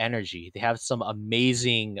love their energy. They have some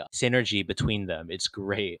amazing synergy between them. It's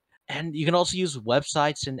great. And you can also use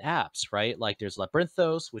websites and apps, right? Like there's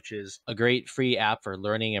Labyrinthos, which is a great free app for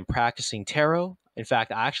learning and practicing tarot. In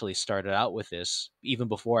fact, I actually started out with this even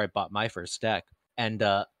before I bought my first deck. And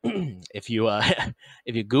if you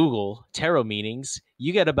if you Google tarot meanings,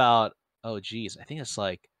 you get about, I think it's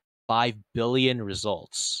like 5 billion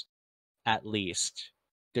results at least.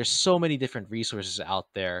 There's so many different resources out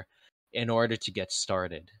there in order to get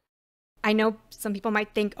started. I know some people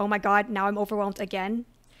might think, oh my God, now I'm overwhelmed again.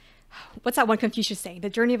 What's that one Confucius saying? The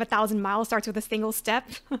journey of 1,000 miles starts with a single step.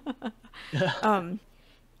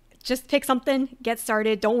 Just pick something, get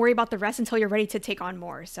started. Don't worry about the rest until you're ready to take on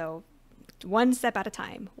more. So one step at a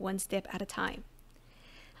time, one step at a time.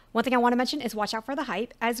 One thing I want to mention is watch out for the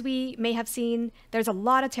hype. As we may have seen, there's a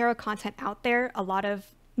lot of tarot content out there, a lot of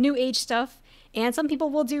new age stuff, and some people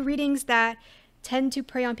will do readings that tend to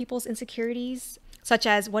prey on people's insecurities, such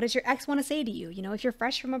as what does your ex want to say to you? If you're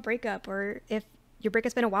fresh from a breakup, or if your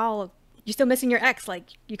breakup's been a while, you're still missing your ex, like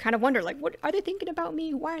you kind of wonder, like, what are they thinking about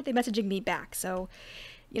me? Why aren't they messaging me back? So,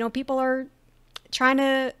 people are trying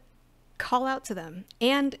to call out to them.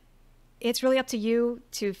 And it's really up to you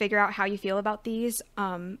to figure out how you feel about these,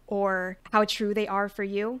 or how true they are for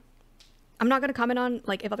you. I'm not going to comment on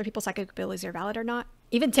like if other people's psychic abilities are valid or not.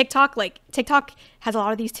 Even TikTok has a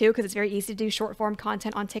lot of these too, because it's very easy to do short form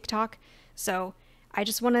content on TikTok. So I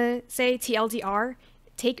just want to say TLDR,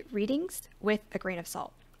 take readings with a grain of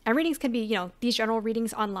salt. And readings can be, these general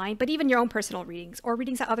readings online, but even your own personal readings or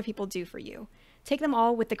readings that other people do for you. Take them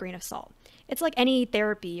all with a grain of salt. It's like any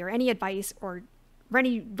therapy or any advice or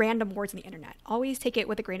any random words on the internet. Always take it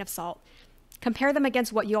with a grain of salt. Compare them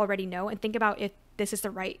against what you already know and think about if this is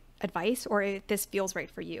the right advice or if this feels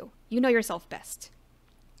right for you. You know yourself best.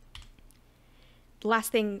 The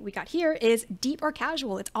last thing we got here is deep or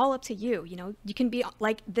casual. It's all up to you. You can be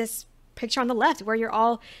like this picture on the left where you're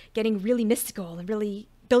all getting really mystical and really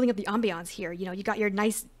building up the ambiance here. You got your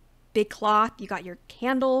nice big cloth, you got your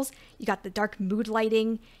candles, you got the dark mood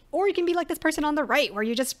lighting, or you can be like this person on the right where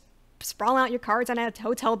you just sprawl out your cards on a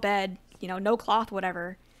hotel bed, no cloth,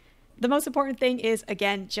 whatever. The most important thing is,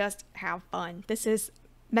 again, just have fun. This is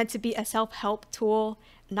meant to be a self-help tool,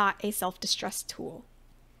 not a self-distress tool.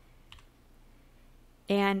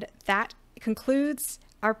 And that concludes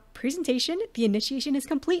our presentation. The initiation is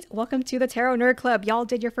complete. Welcome to the Tarot Nerd Club. Y'all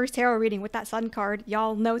did your first tarot reading with that sun card.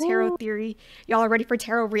 Y'all know tarot theory. Y'all are ready for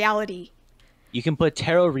tarot reality. You can put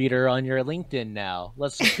tarot reader on your LinkedIn now.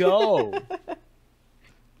 Let's go.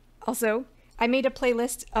 Also, I made a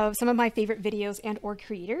playlist of some of my favorite videos and or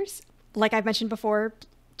creators. Like I've mentioned before,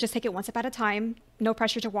 just take it one step at a time. No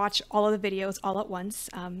pressure to watch all of the videos all at once.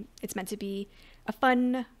 It's meant to be a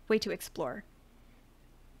fun way to explore.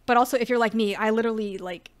 But also, if you're like me, I literally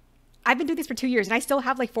I've been doing this for 2 years and I still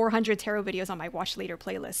have 400 tarot videos on my watch later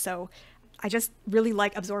playlist. So I just really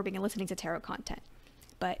like absorbing and listening to tarot content.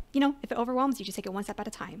 But, if it overwhelms, you just take it one step at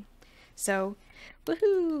a time. So,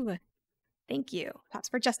 woohoo! Thank you. Claps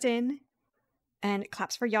for Justin and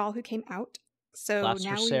claps for y'all who came out. So Claps for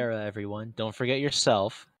now we, Sarah, everyone. Don't forget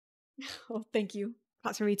yourself. oh, thank you.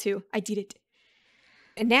 Claps for me too. I did it.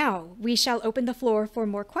 And now we shall open the floor for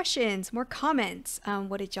more questions, more comments.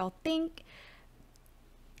 What did y'all think?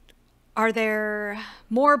 Are there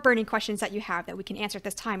more burning questions that you have that we can answer at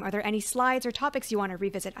this time? Are there any slides or topics you want to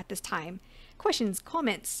revisit at this time? Questions,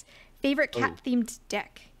 comments, favorite cat-themed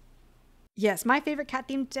deck? Yes, my favorite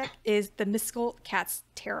cat-themed deck is the Mystical Cats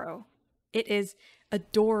Tarot. It is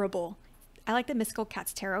adorable. I like the Mystical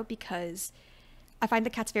Cats Tarot because I find the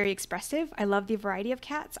cats very expressive. I love the variety of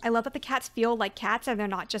cats. I love that the cats feel like cats and they're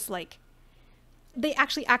not just like, they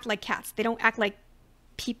actually act like cats. They don't act like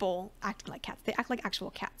people acting like cats. They act like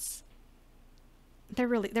actual cats. They're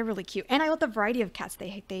really cute. And I love the variety of cats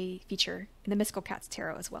they feature in the Mystical Cats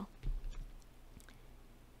Tarot as well.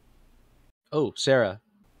 Oh, Sarah,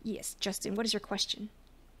 Yes, Justin, what is your question?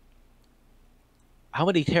 how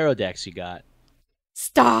many tarot decks you got?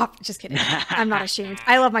 Stop! Just kidding. I'm not ashamed.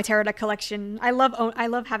 I love my tarot deck collection. I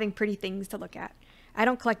love having pretty things to look at. I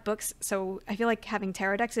don't collect books, so I feel like having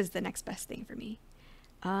tarot decks is the next best thing for me.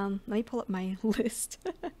 Let me pull up my list.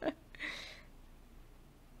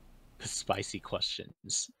 Spicy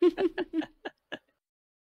questions.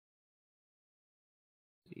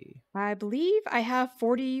 I believe I have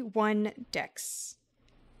 41 decks.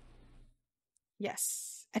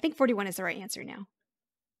 Yes. I think 41 is the right answer now.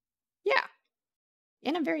 Yeah.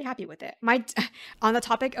 And I'm very happy with it. On the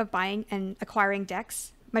topic of buying and acquiring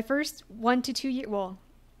decks, my first 1 to 2 years, well,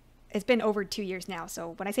 it's been over 2 years now.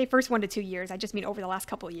 So when I say first 1 to 2 years, I just mean over the last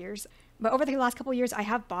couple of years. But over the last couple of years, I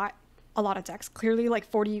have bought a lot of decks, clearly like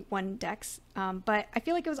 41 decks. But I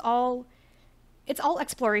feel like it's all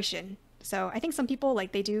exploration. So I think some people,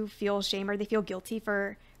 like, they do feel shame or they feel guilty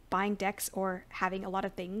for buying decks or having a lot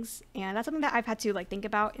of things. And that's something that I've had to like think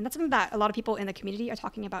about. And that's something that a lot of people in the community are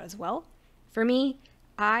talking about as well. For me,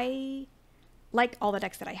 I like all the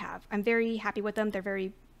decks that I have. I'm very happy with them.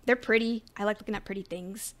 They're pretty. I like looking at pretty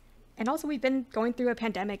things. And also we've been going through a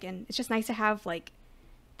pandemic and it's just nice to have like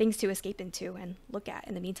things to escape into and look at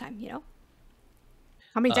in the meantime,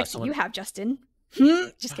 How many decks do you have, Justin?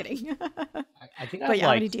 Just kidding. I think I But have yeah,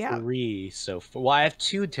 how many like do you have? 3 so far. Well, I have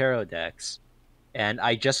 2 tarot decks, and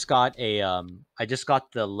I just got I just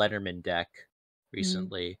got the Letterman deck Mm.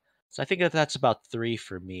 recently. So I think that's about 3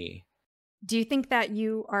 for me. Do you think that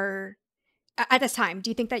you are at this time, do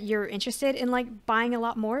you think that you're interested in like buying a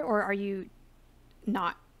lot more or are you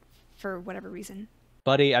not for whatever reason?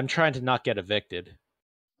 Buddy, I'm trying to not get evicted.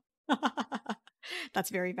 That's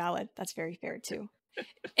very valid. That's very fair too.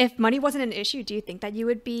 If money wasn't an issue, do you think that you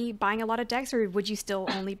would be buying a lot of decks or would you still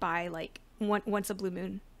only buy like once a blue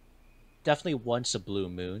moon? Definitely once a blue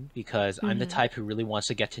moon, because I'm the Hmm. type who really wants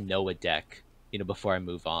to get to know a deck, before I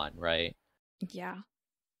move on, right? Yeah.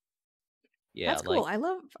 Yeah, That's cool. like I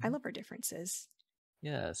love our differences.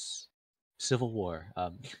 yes. Civil War.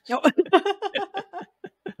 No.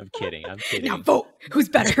 I'm kidding. I'm Now kidding. vote. Who's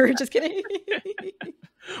better? Just kidding.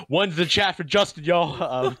 One's the chat for Justin,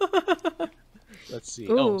 y'all. Let's see.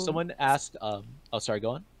 Oh, Ooh. someone asked. Oh, sorry.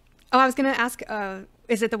 Go on. Oh, I was gonna ask,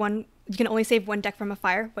 is it the one you can only save one deck from a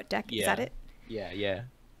fire? What deck? Is that Yeah. it? Yeah.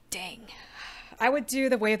 Dang. I would do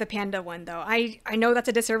the Way of the Panda one though. I know that's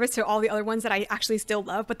a disservice to all the other ones that I actually still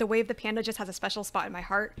love, but the Way of the Panda just has a special spot in my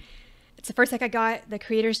heart. It's the first deck I got. The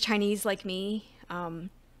creator's Chinese like me.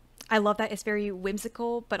 I love that it's very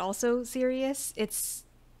whimsical but also serious. It's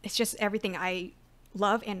just everything I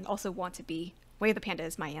love and also want to be. Way of the Panda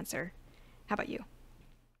is my answer. How about you?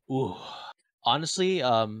 Ooh. Honestly,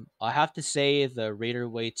 I have to say the Raider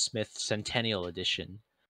Waite Smith Centennial Edition.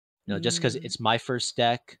 Just because Mm. it's my first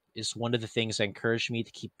deck is one of the things that encouraged me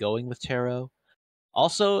to keep going with tarot.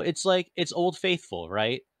 Also, it's like it's old faithful,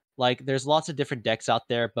 right? Like there's lots of different decks out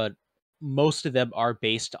there, but most of them are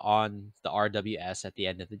based on the RWS at the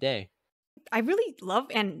end of the day. I really love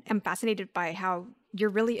and am fascinated by how you're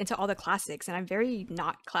really into all the classics, and I'm very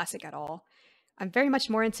not classic at all. I'm very much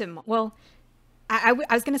more into, well, I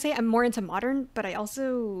was gonna say I'm more into modern, but I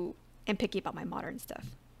also am picky about my modern stuff.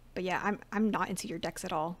 But yeah, I'm not into your decks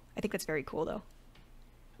at all. I think that's very cool though.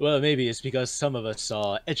 Well, maybe it's because some of us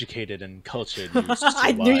are educated and cultured and used to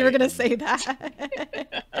I knew you were why. gonna say that.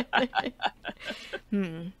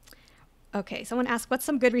 Hmm. Okay, someone asked, what's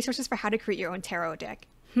some good resources for how to create your own tarot deck?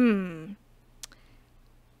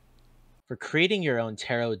 For creating your own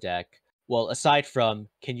tarot deck, well, aside from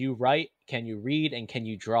can you write, can you read, and can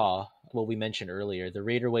you draw, what we mentioned earlier, the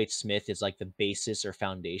Raider Waite Smith is like the basis or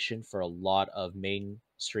foundation for a lot of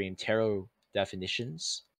mainstream tarot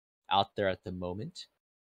definitions out there at the moment.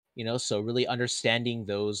 So really understanding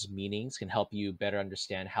those meanings can help you better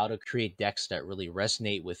understand how to create decks that really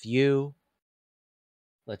resonate with you.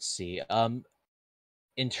 Let's see.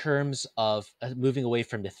 In terms of moving away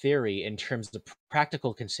from the theory, in terms of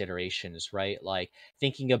practical considerations, right? Like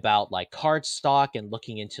thinking about like card stock and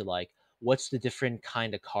looking into like what's the different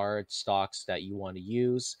kind of card stocks that you want to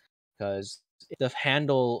use, because the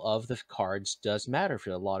handle of the cards does matter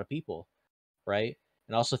for a lot of people, right?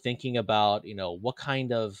 And also thinking about, what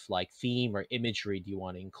kind of like theme or imagery do you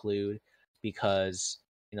want to include? Because,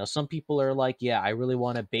 some people are like, yeah, I really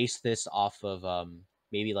want to base this off of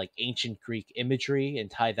maybe like ancient Greek imagery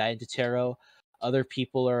and tie that into tarot. Other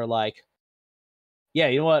people are like, yeah,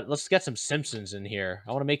 you know what? Let's get some Simpsons in here.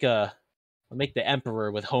 I want to make the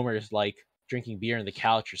emperor with Homer's like drinking beer on the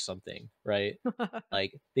couch or something, right?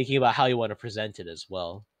 Like thinking about how you want to present it as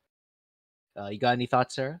well. You got any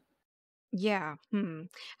thoughts, Sarah? Yeah.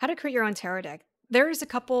 How to create your own tarot deck. There's a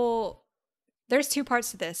couple. There's two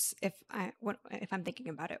parts to this. If I'm thinking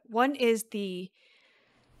about it, one is the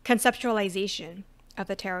conceptualization of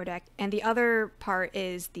the tarot deck, and the other part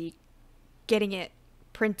is the getting it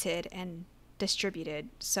printed and distributed.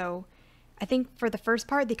 So, I think for the first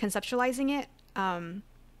part, the conceptualizing it, I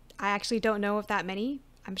actually don't know of that many.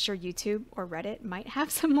 I'm sure YouTube or Reddit might have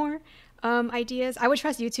some more ideas. I would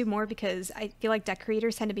trust YouTube more because I feel like deck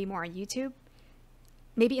creators tend to be more on YouTube,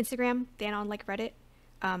 maybe Instagram than on like Reddit.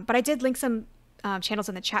 But I did link some channels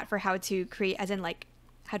in the chat for how to create, as in like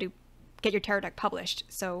how to get your tarot deck published.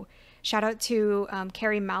 So shout out to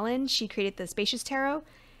Carrie Mallon. She created the Spacious Tarot.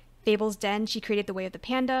 Fable's Den, she created the Way of the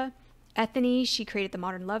Panda. Ethany, she created the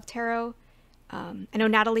Modern Love Tarot. I know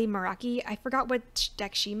Natalie Maraki, I forgot what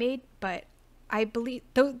deck she made, but I believe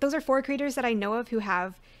those are four creators that I know of who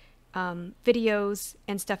have videos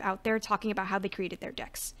and stuff out there talking about how they created their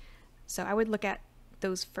decks. So I would look at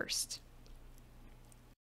those first.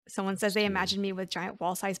 Someone says they See. imagine me with giant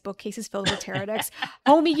wall-sized bookcases filled with tarot decks.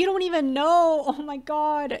 Homie, you don't even know. Oh my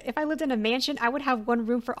god. If I lived in a mansion, I would have one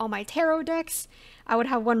room for all my tarot decks. I would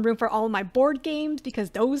have one room for all my board games because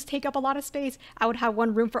those take up a lot of space. I would have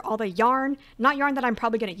one room for all the yarn. Not yarn that I'm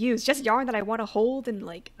probably going to use, just yarn that I want to hold and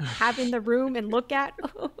like have in the room and look at.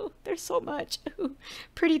 Oh, there's so much.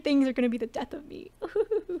 Pretty things are going to be the death of me.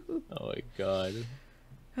 Oh my god.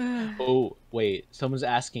 Oh, wait. Someone's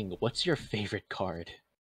asking, what's your favorite card?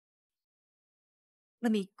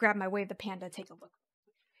 Let me grab my Way of the Panda, take a look.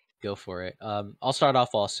 Go for it. I'll start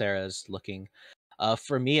off while Sarah's looking.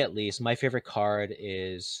 For me at least, my favorite card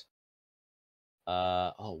is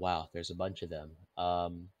oh wow, there's a bunch of them.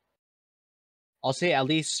 I'll say at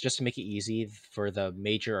least just to make it easy for the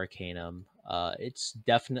major arcanum, it's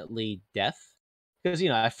definitely death. Because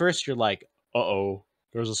at first you're like, uh-oh,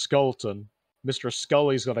 there's a skeleton. Mr.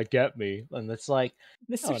 Scully's gonna get me. And it's like,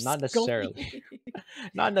 Mr. no, not necessarily. Scully.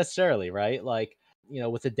 Not necessarily, right? Like,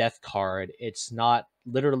 with the death card, it's not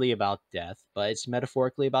literally about death, but it's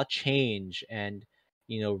metaphorically about change and,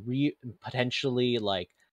 potentially like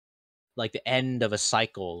the end of a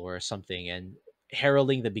cycle or something and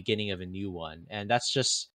heralding the beginning of a new one. And that's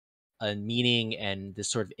just a meaning and this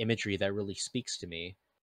sort of imagery that really speaks to me.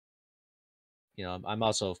 I'm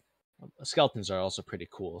also skeletons are also pretty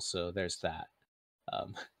cool, so there's that.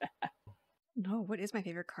 Um, No, what is my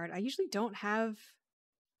favorite card? I usually don't have.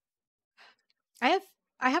 I have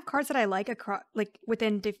I have cards that I like across like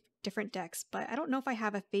within different decks, but I don't know if I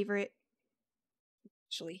have a favorite.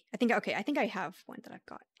 Actually, I think I have one that I've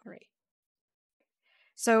got. All right.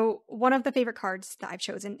 So one of the favorite cards that I've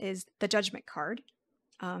chosen is the Judgment card,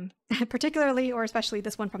 particularly or especially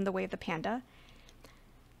this one from the Way of the Panda.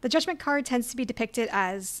 The Judgment card tends to be depicted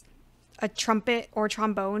as a trumpet or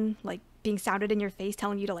trombone, like being sounded in your face,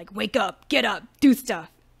 telling you to like wake up, get up, do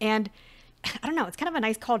stuff. And I don't know, it's kind of a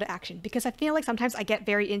nice call to action because I feel like sometimes I get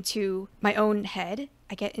very into my own head.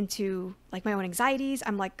 I get into like my own anxieties.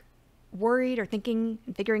 I'm like worried or thinking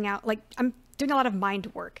and figuring out, like I'm doing a lot of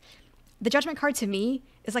mind work. The Judgment card to me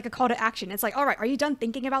is like a call to action. It's like, all right, are you done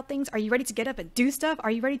thinking about things? Are you ready to get up and do stuff?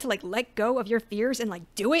 Are you ready to like let go of your fears and like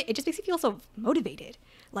do it? It just makes me feel so motivated.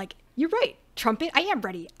 Like, you're right, trumpet, I am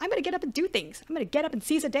ready. I'm gonna get up and do things. I'm gonna get up and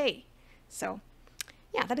seize a day. So,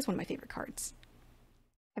 yeah, that is one of my favorite cards.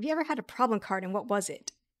 Have you ever had a problem card and what was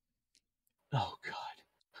it? oh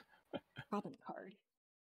god. Problem card.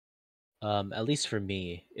 At least for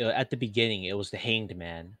me, at the beginning, it was the Hanged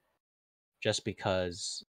Man, just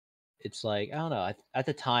because it's like I don't know. At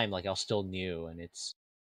the time, like I was still new, and it's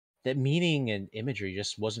that meaning and imagery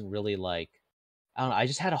just wasn't really like I don't know. I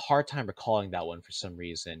just had a hard time recalling that one for some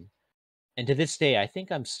reason. And to this day, I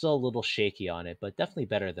think I'm still a little shaky on it, but definitely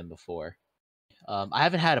better than before. I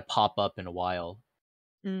haven't had it pop up in a while,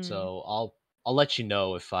 Mm. so I'll let you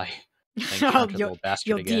know if I Oh, encounter the you'll little bastard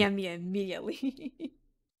you'll again. DM me immediately.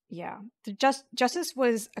 Yeah. The Justice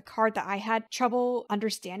was a card that I had trouble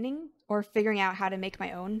understanding or figuring out how to make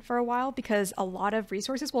my own for a while because a lot of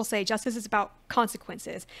resources will say Justice is about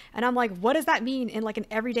consequences. And I'm like, what does that mean in like an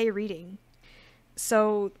everyday reading?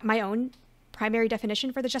 So my own primary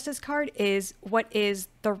definition for the Justice card is what is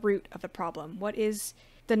the root of the problem? What is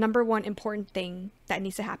the number one important thing that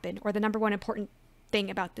needs to happen or the number one important thing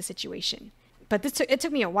about the situation? But it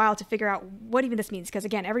took me a while to figure out what even this means because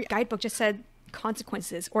again, every guidebook just said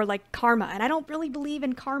consequences or like karma, and I don't really believe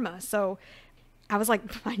in karma. So I was like,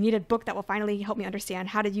 I need a book that will finally help me understand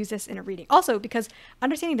how to use this in a reading. Also, because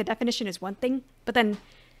understanding the definition is one thing, but then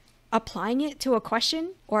applying it to a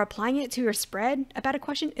question or applying it to your spread about a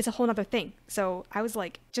question is a whole other thing. So I was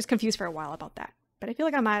like just confused for a while about that. But I feel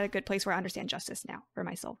like I'm at a good place where I understand justice now for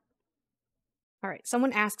myself. All right.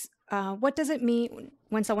 Someone asks, what does it mean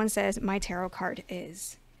when someone says my tarot card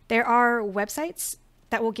is? There are websites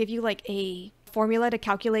that will give you like a formula to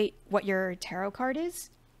calculate what your tarot card is.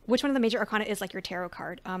 Which one of the major arcana is like your tarot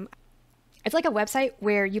card? It's like a website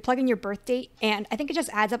where you plug in your birth date, and I think it just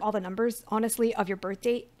adds up all the numbers, honestly, of your birth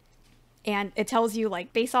date. And it tells you,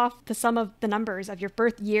 like, based off the sum of the numbers of your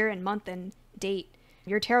birth year and month and date,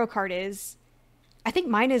 your tarot card is. I think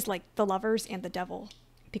mine is like the Lovers and the Devil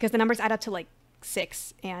because the numbers add up to like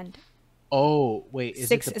six, and Oh, wait, is it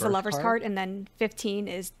six the is a birth Lover's card, card? and then 15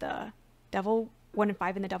 is the Devil. One and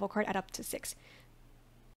five in the Devil card add up to six.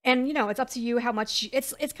 And it's up to you how much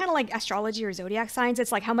it's kind of like astrology or zodiac signs.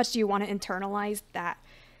 It's like how much do you want to internalize that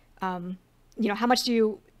how much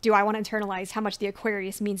do I want to internalize how much the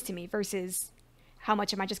Aquarius means to me versus how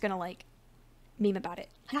much am I just going to like meme about it?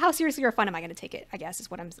 How seriously or fun am I going to take it? I guess is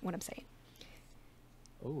what I'm saying.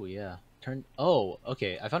 Oh yeah. Oh,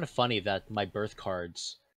 okay. I found it funny that my birth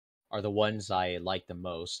cards are the ones I like the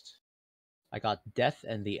most. I got Death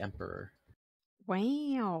and the Emperor.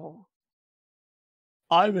 Wow.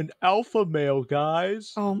 I'm an alpha male,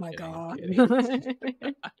 guys. Oh I'm my kidding, I'm god.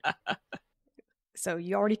 kidding. So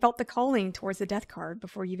you already felt the calling towards the death card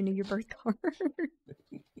before you even knew your birth card.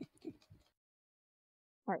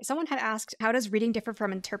 All right. Someone had asked, how does reading differ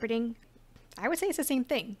from interpreting? I would say it's the same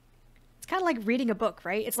thing. It's kind of like reading a book,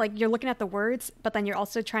 right? It's like you're looking at the words, but then you're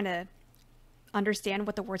also trying to understand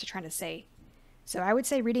what the words are trying to say. So I would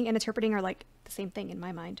say reading and interpreting are like the same thing in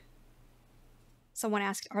my mind. Someone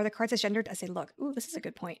asked, are the cards as gendered as they look? Ooh, this is a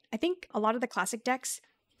good point. I think a lot of the classic decks,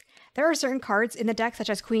 there are certain cards in the deck, such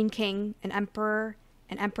as Queen, King, and Emperor,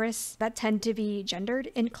 and Empress, that tend to be gendered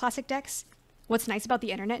in classic decks. What's nice about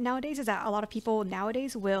the internet nowadays is that a lot of people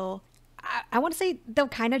nowadays will, I want to say they'll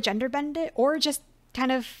kind of gender bend it or just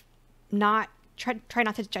kind of not try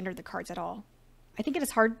not to gender the cards at all. I think it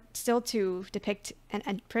is hard still to depict an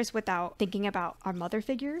empress without thinking about our mother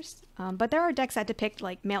figures. But there are decks that depict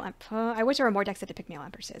like male. I wish there were more decks that depict male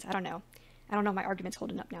empresses. I don't know. I don't know if my argument's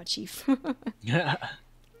holding up now, Chief.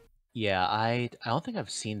 Yeah, I don't think I've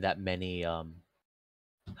seen that many.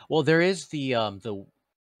 Well, there is the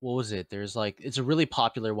what was it? There's like it's a really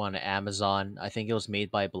popular one on Amazon. I think it was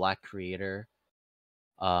made by a black creator.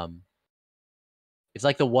 Um, it's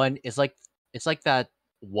like the one. It's like that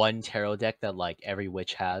one tarot deck that like every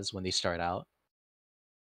witch has when they start out.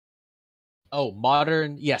 Oh,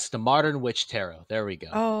 modern. Yes, the modern witch tarot. There we go.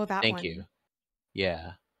 Oh, that Thank you. one.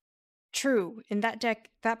 Yeah. True. In that deck,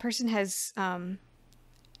 that person has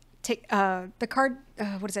take the card.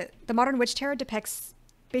 What is it? The Modern Witch Tarot depicts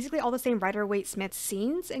basically all the same Rider Waite Smith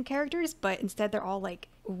scenes and characters, but instead they're all like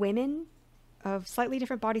women of slightly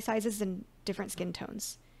different body sizes and different skin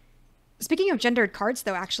tones. Speaking of gendered cards,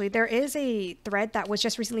 though, actually, there is a thread that was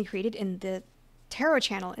just recently created in the Tarot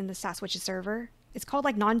channel in the sasswitches server. It's called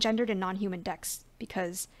like non-gendered and non-human decks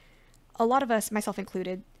because a lot of us, myself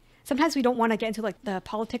included, sometimes we don't want to get into like the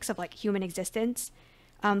politics of like human existence.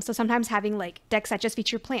 So sometimes having like decks that just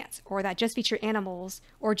feature plants or that just feature animals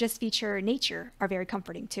or just feature nature are very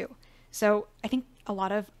comforting too. So I think a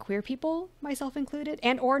lot of queer people, myself included,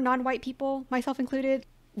 and or non-white people, myself included,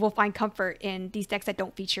 will find comfort in these decks that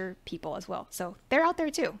don't feature people as well. So they're out there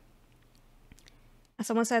too.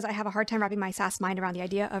 Someone says, I have a hard time wrapping my sass mind around the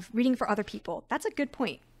idea of reading for other people. That's a good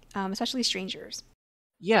point, especially strangers.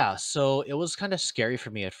 Yeah, so it was kind of scary for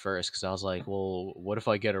me at first because I was like, well, what if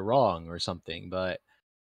I get it wrong or something? But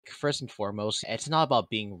first and foremost, it's not about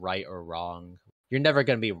being right or wrong. You're never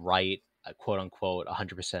going to be right, quote unquote,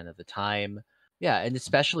 100% of the time. Yeah, and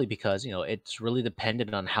especially because, it's really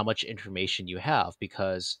dependent on how much information you have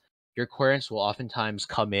because your querents will oftentimes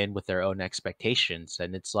come in with their own expectations.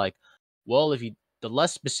 And it's like, well, the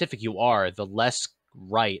less specific you are, the less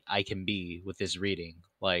right I can be with this reading.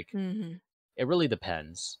 Like, Hmm. it really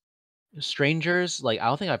depends. Strangers, like, I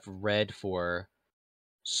don't think I've read for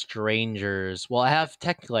strangers. Well, I have,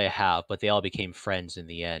 but they all became friends in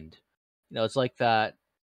the end. It's like that,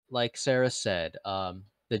 like Sarah said,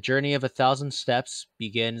 the journey of 1,000 steps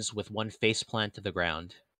begins with one face plant to the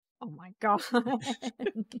ground. Oh my God.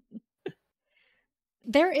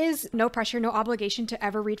 There is no pressure, no obligation to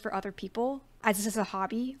ever read for other people, as this is a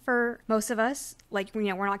hobby for most of us. Like, we're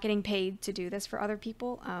not getting paid to do this for other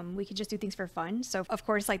people. We can just do things for fun. So, of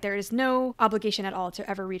course, like, there is no obligation at all to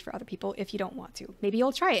ever read for other people if you don't want to. Maybe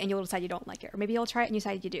you'll try it and you'll decide you don't like it, or maybe you'll try it and you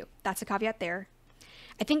decide you do. That's a caveat there.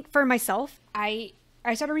 I think for myself, I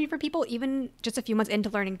started reading for people even just a few months into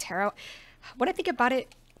learning tarot. When I think about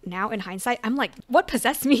it now in hindsight, I'm like, what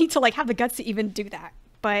possessed me to like have the guts to even do that?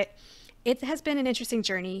 But it has been an interesting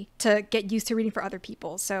journey to get used to reading for other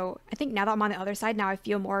people. So I think now that I'm on the other side, now I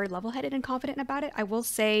feel more level headed and confident about it. I will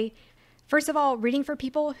say, first of all, reading for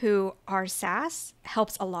people who are sass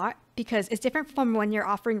helps a lot because it's different from when you're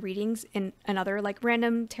offering readings in another like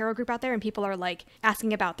random tarot group out there and people are like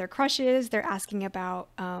asking about their crushes, they're asking about,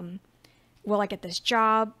 will I get this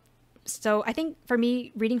job? So I think for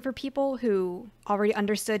me, reading for people who already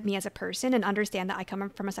understood me as a person and understand that I come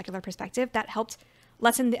from a secular perspective, that helped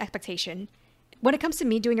lessen the expectation. When it comes to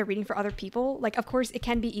me doing a reading for other people, like, of course, it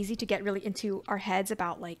can be easy to get really into our heads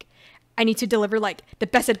about, like, I need to deliver, like, the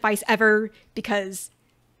best advice ever because,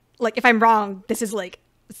 like, if I'm wrong, this is, like,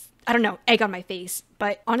 I don't know, egg on my face.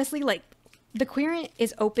 But honestly, like, the querent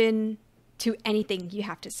is open to anything you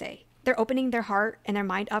have to say. They're opening their heart and their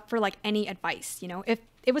mind up for, like, any advice, you know? If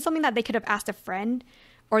it was something that they could have asked a friend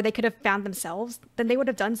or they could have found themselves, then they would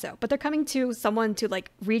have done so. But they're coming to someone to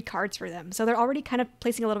like read cards for them. So they're already kind of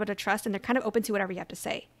placing a little bit of trust and they're kind of open to whatever you have to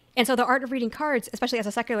say. And so the art of reading cards, especially as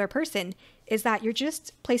a secular person, is that you're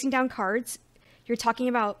just placing down cards. You're talking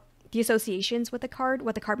about the associations with the card,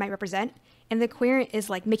 what the card might represent. And the querent is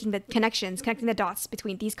like making the connections, connecting the dots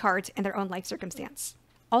between these cards and their own life circumstance.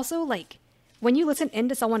 Also, like, when you listen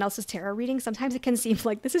into someone else's tarot reading, sometimes it can seem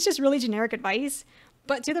like this is just really generic advice.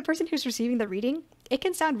 But to the person who's receiving the reading, it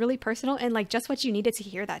can sound really personal and like just what you needed to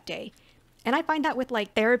hear that day. And I find that with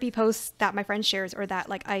like therapy posts that my friend shares or that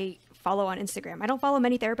like I follow on Instagram. I don't follow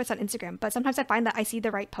many therapists on Instagram, but sometimes I find that I see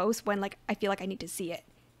the right post when like I feel like I need to see it.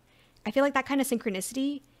 I feel like that kind of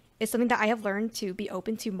synchronicity is something that I have learned to be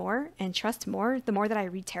open to more and trust more the more that I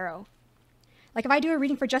read tarot. Like if I do a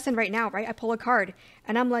reading for Justin right now, right, I pull a card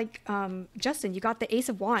and I'm like, Justin, you got the Ace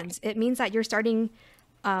of Wands. It means that you're starting,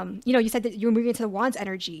 you said that you're moving into the Wands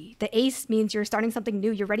energy. The Ace means you're starting something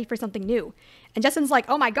new. You're ready for something new. And Justin's like,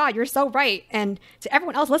 oh my God, you're so right. And to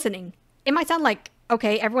everyone else listening, it might sound like,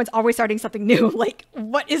 okay, everyone's always starting something new. Like,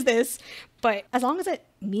 what is this? But as long as it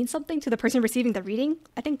means something to the person receiving the reading,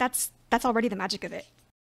 I think that's already the magic of it.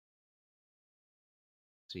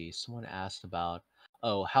 See, someone asked about,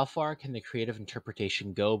 oh, how far can the creative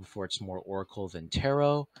interpretation go before it's more oracle than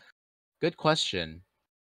tarot? Good question.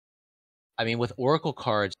 I mean, with oracle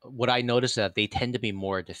cards, what I notice is that they tend to be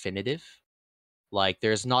more definitive. Like,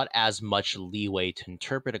 there's not as much leeway to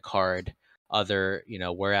interpret a card,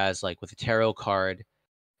 whereas like with a tarot card,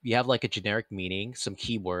 you have like a generic meaning, some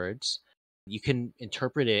keywords. You can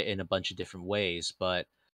interpret it in a bunch of different ways, but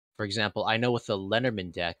for example, I know with the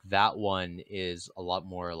Lenormand deck, that one is a lot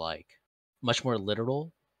more like much more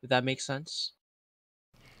literal, if that makes sense.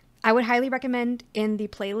 I would highly recommend in the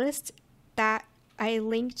playlist that I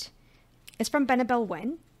linked. It's from Benabel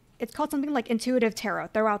Wen. It's called something like Intuitive Tarot.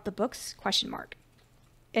 Throw out the books? Question mark.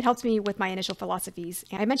 It helps me with my initial philosophies.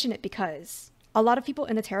 And I mention it because a lot of people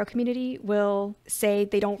in the tarot community will say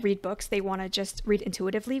they don't read books. They want to just read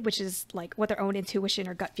intuitively, which is like what their own intuition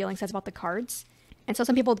or gut feeling says about the cards. And so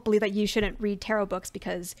some people believe that you shouldn't read tarot books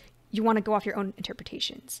because you want to go off your own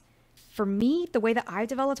interpretations. For me, the way that I've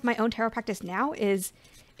developed my own tarot practice now is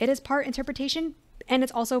it is part interpretation and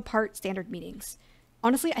it's also part standard meanings.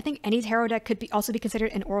 Honestly, I think any tarot deck could also be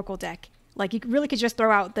considered an oracle deck. Like, you really could just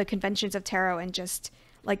throw out the conventions of tarot and just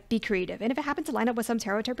like be creative. And if it happens to line up with some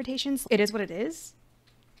tarot interpretations, it is what it is.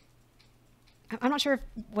 I'm not sure if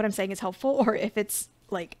what I'm saying is helpful or if it's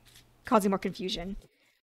like causing more confusion.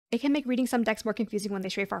 It can make reading some decks more confusing when they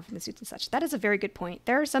stray far from the suits and such. That is a very good point.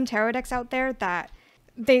 There are some tarot decks out there that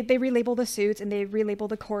they relabel the suits and they relabel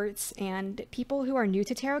the courts, and people who are new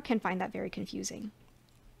to tarot can find that very confusing.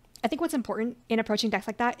 I think what's important in approaching decks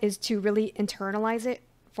like that is to really internalize it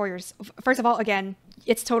for yourself. First of all, again,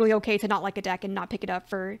 it's totally okay to not like a deck and not pick it up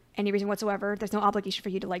for any reason whatsoever. There's no obligation for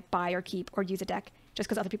you to like buy or keep or use a deck just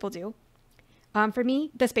because other people do. For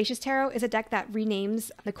me, the Spacious Tarot is a deck that renames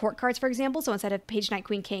the court cards, for example. So instead of Page, Knight,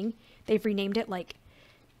 Queen, King, they've renamed it like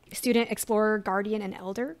student, explorer, guardian, and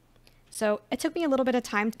elder. So it took me a little bit of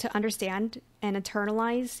time to understand and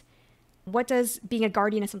internalize, what does being a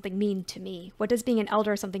guardian of something mean to me? What does being an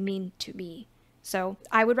elder of something mean to me? So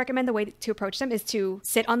I would recommend the way to approach them is to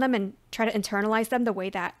sit on them and try to internalize them the way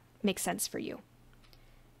that makes sense for you.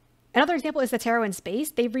 Another example is the tarot in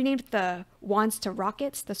space. They've renamed the wands to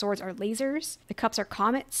rockets, the swords are lasers, the cups are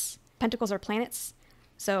comets, pentacles are planets.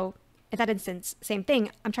 So in that instance, same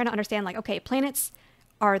thing. I'm trying to understand, like, okay, planets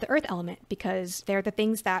are the earth element because they're the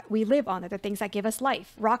things that we live on. They're the things that give us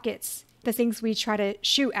life. Rockets, the things we try to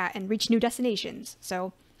shoot at and reach new destinations.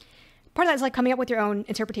 So part of that is like coming up with your own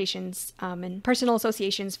interpretations and personal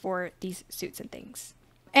associations for these suits and things.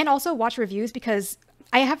 And also watch reviews, because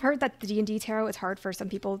I have heard that the D&D tarot is hard for some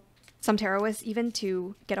people, some tarotists even,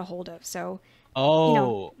 to get a hold of. So,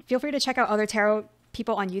 Oh, feel free to check out other tarot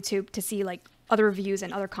people on YouTube to see like other reviews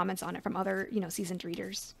and other comments on it from other, seasoned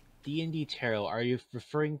readers. D&D Tarot, are you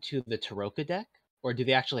referring to the Taroka deck? Or do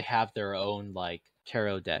they actually have their own, like,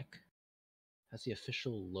 tarot deck? That's the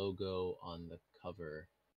official logo on the cover.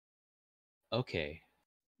 Okay.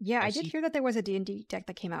 Yeah, I I did see. hear that there was a D&D deck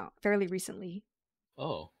that came out fairly recently.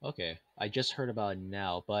 Oh, okay. I just heard about it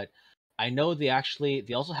now, but I know they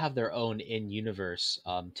also have their own in-universe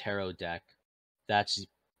tarot deck that's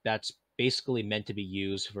that's basically meant to be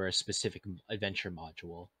used for a specific adventure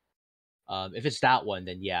module. If it's that one,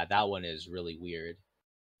 then yeah, that one is really weird.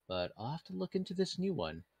 But I'll have to look into this new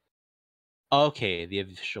one. Okay, the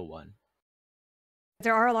official one.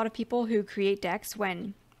 There are a lot of people who create decks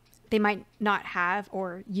when they might not have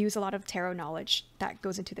or use a lot of tarot knowledge that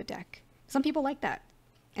goes into the deck. Some people like that,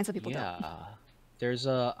 and some people don't. Yeah. There's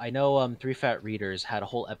a I know Three Fat Readers had a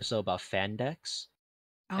whole episode about fan decks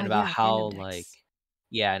Ah, and about yeah, how fandom decks. like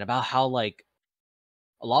yeah, and about how like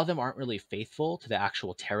a lot of them aren't really faithful to the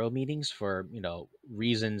actual tarot meanings for,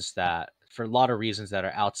 for a lot of reasons that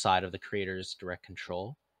are outside of the creator's direct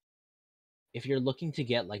control. If you're looking to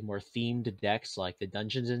get like more themed decks like the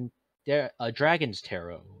Dungeons and Dragons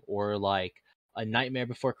tarot or like a Nightmare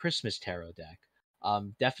Before Christmas tarot deck,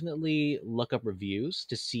 definitely look up reviews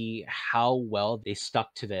to see how well they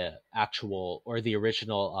stuck to the actual or the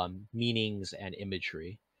original meanings and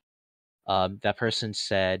imagery. That person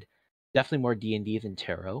said, definitely more D&D than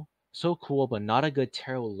tarot. So cool, but not a good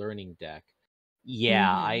tarot learning deck.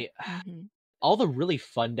 Yeah, Mm-hmm. I Mm-hmm. all the really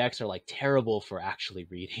fun decks are like terrible for actually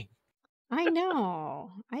reading. I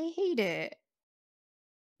know. I hate it.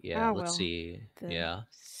 Yeah, Ah, let's well, see. the Yeah.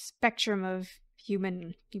 spectrum of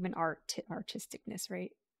human artisticness,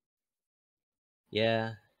 right?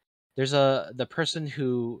 Yeah. There's the person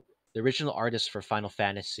who the original artist for Final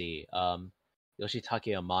Fantasy,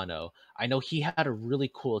 Yoshitake Amano. I know he had a really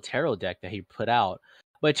cool tarot deck that he put out,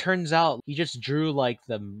 but it turns out he just drew like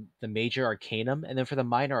the major arcanum, and then for the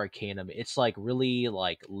minor arcanum, it's like really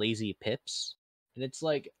like lazy pips, and it's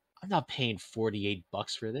like I'm not paying $48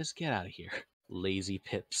 for this. Get out of here, lazy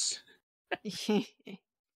pips.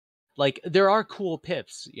 Like there are cool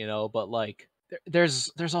pips, but like there's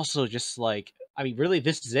also just like I mean, really,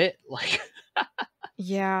 this is it. Like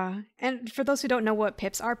Yeah. And for those who don't know what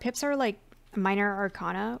pips are like minor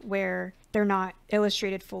arcana where they're not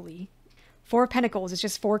illustrated fully. Four of Pentacles is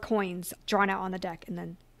just four coins drawn out on the deck, and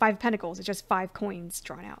then Five of Pentacles is just five coins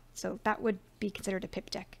drawn out. So that would be considered a pip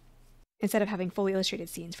deck instead of having fully illustrated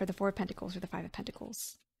scenes for the Four of Pentacles or the Five of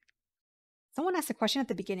Pentacles. Someone asked a question at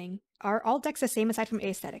the beginning: are all decks the same aside from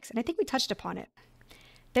aesthetics? And I think we touched upon it.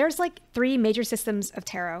 There's like three major systems of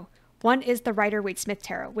tarot. One is the Rider-Waite-Smith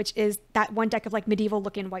tarot, which is that one deck of like medieval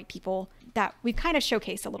looking white people that we've kind of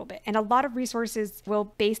showcased a little bit. And a lot of resources will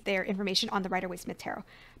base their information on the Rider-Waite-Smith tarot.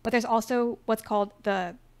 But there's also what's called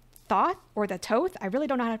the Thoth or the Toth. I really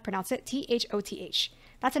don't know how to pronounce it. Thoth.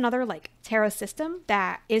 That's another like tarot system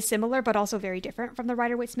that is similar but also very different from the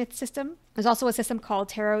Rider-Waite-Smith system. There's also a system called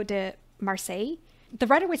Tarot de Marseille. The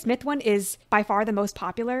Rider-Waite-Smith one is by far the most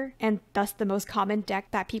popular and thus the most common deck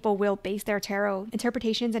that people will base their tarot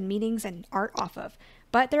interpretations and meanings and art off of.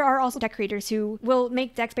 But there are also deck creators who will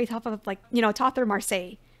make decks based off of like, Thoth or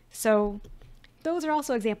Marseille. So those are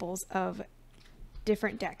also examples of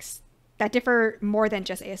different decks that differ more than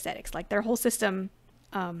just aesthetics. Like their whole system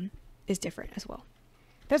is different as well.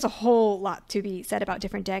 There's a whole lot to be said about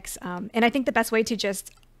different decks. And I think the best way to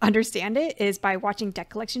just understand it is by watching deck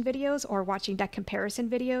collection videos or watching deck comparison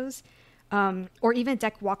videos, or even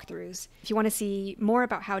deck walkthroughs if you want to see more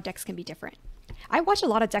about how decks can be different. I watch a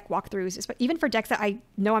lot of deck walkthroughs, even for decks that I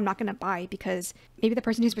know I'm not going to buy because maybe the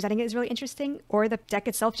person who's presenting it is really interesting or the deck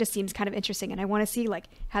itself just seems kind of interesting and I want to see like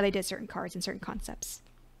how they did certain cards and certain concepts.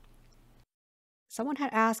 Someone had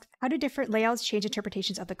asked, how do different layouts change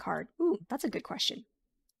interpretations of the card? Ooh, that's a good question.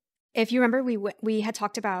 If you remember, we had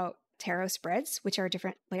talked about tarot spreads, which are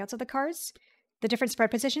different layouts of the cards. The different spread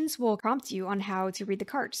positions will prompt you on how to read the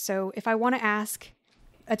cards. So if I want to ask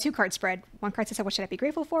a 2-card spread, one card says, what should I be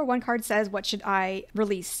grateful for? One card says, what should I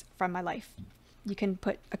release from my life? You can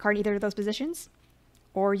put a card in either of those positions,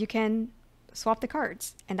 or you can swap the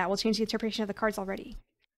cards, and that will change the interpretation of the cards already.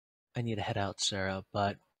 I need to head out, Sarah,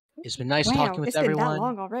 but it's been nice Wow, talking with it's been that everyone.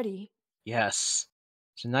 long already. Yes.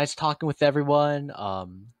 It's been nice talking with everyone.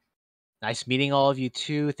 Nice meeting all of you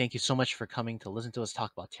too. Thank you so much for coming to listen to us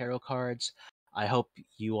talk about tarot cards. I hope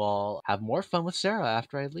you all have more fun with Sarah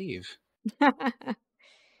after I leave.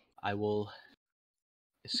 I will Bye,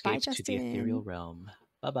 escape to the ethereal Justin. realm.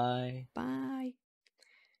 Bye-bye. Bye.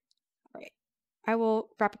 All right. I will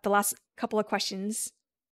wrap up the last couple of questions.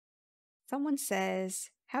 Someone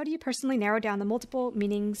says, how do you personally narrow down the multiple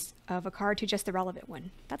meanings of a card to just the relevant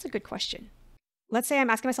one? That's a good question. Let's say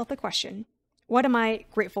I'm asking myself the question, what am I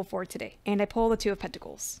grateful for today? And I pull the 2 of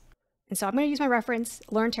Pentacles. And so I'm going to use my reference,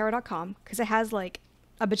 learntarot.com, because it has like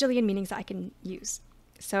a bajillion meanings that I can use.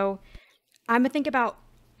 So I'm going to think about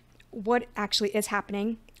what actually is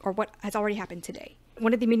happening or what has already happened today.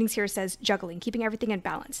 One of the meanings here says juggling, keeping everything in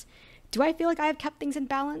balance. Do I feel like I have kept things in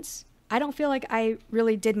balance? I don't feel like I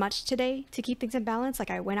really did much today to keep things in balance. Like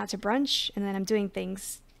I went out to brunch and then I'm doing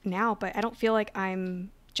things now, but I don't feel like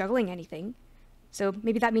I'm juggling anything. So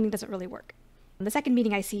maybe that meaning doesn't really work. The second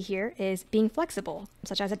meaning I see here is being flexible,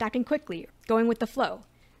 such as adapting quickly, going with the flow.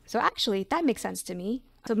 So actually, that makes sense to me.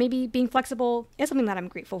 So maybe being flexible is something that I'm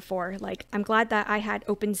grateful for. Like, I'm glad that I had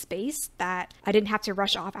open space, that I didn't have to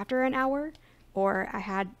rush off after an hour, or I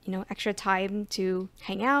had, extra time to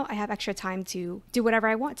hang out. I have extra time to do whatever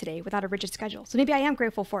I want today without a rigid schedule. So maybe I am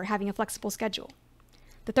grateful for having a flexible schedule.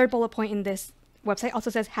 The third bullet point in this website also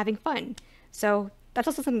says having fun. So that's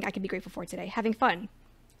also something I can be grateful for today, having fun.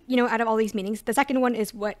 Out of all these meanings, the second one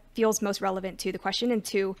is what feels most relevant to the question and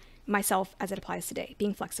to myself as it applies today,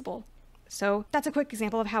 being flexible. So that's a quick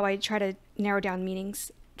example of how I try to narrow down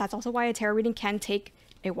meanings. That's also why a tarot reading can take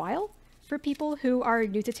a while for people who are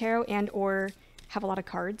new to tarot and or have a lot of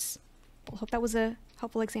cards. I hope that was a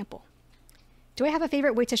helpful example. Do I have a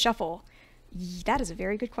favorite way to shuffle? That is a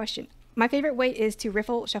very good question. My favorite way is to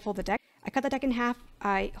riffle shuffle the deck. I cut the deck in half.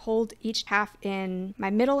 I hold each half in my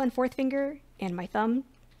middle and fourth finger and my thumb,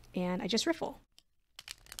 and I just riffle.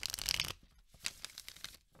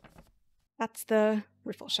 That's the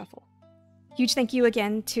riffle shuffle. Huge thank you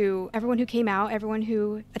again to everyone who came out, everyone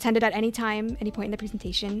who attended at any time, any point in the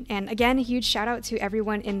presentation. And again, a huge shout out to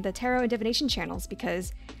everyone in the tarot and divination channels,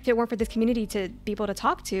 because if it weren't for this community to be able to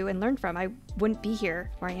talk to and learn from, I wouldn't be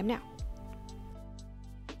here where I am now.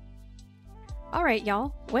 All right,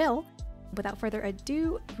 y'all. Well, without further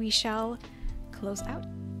ado, we shall close out.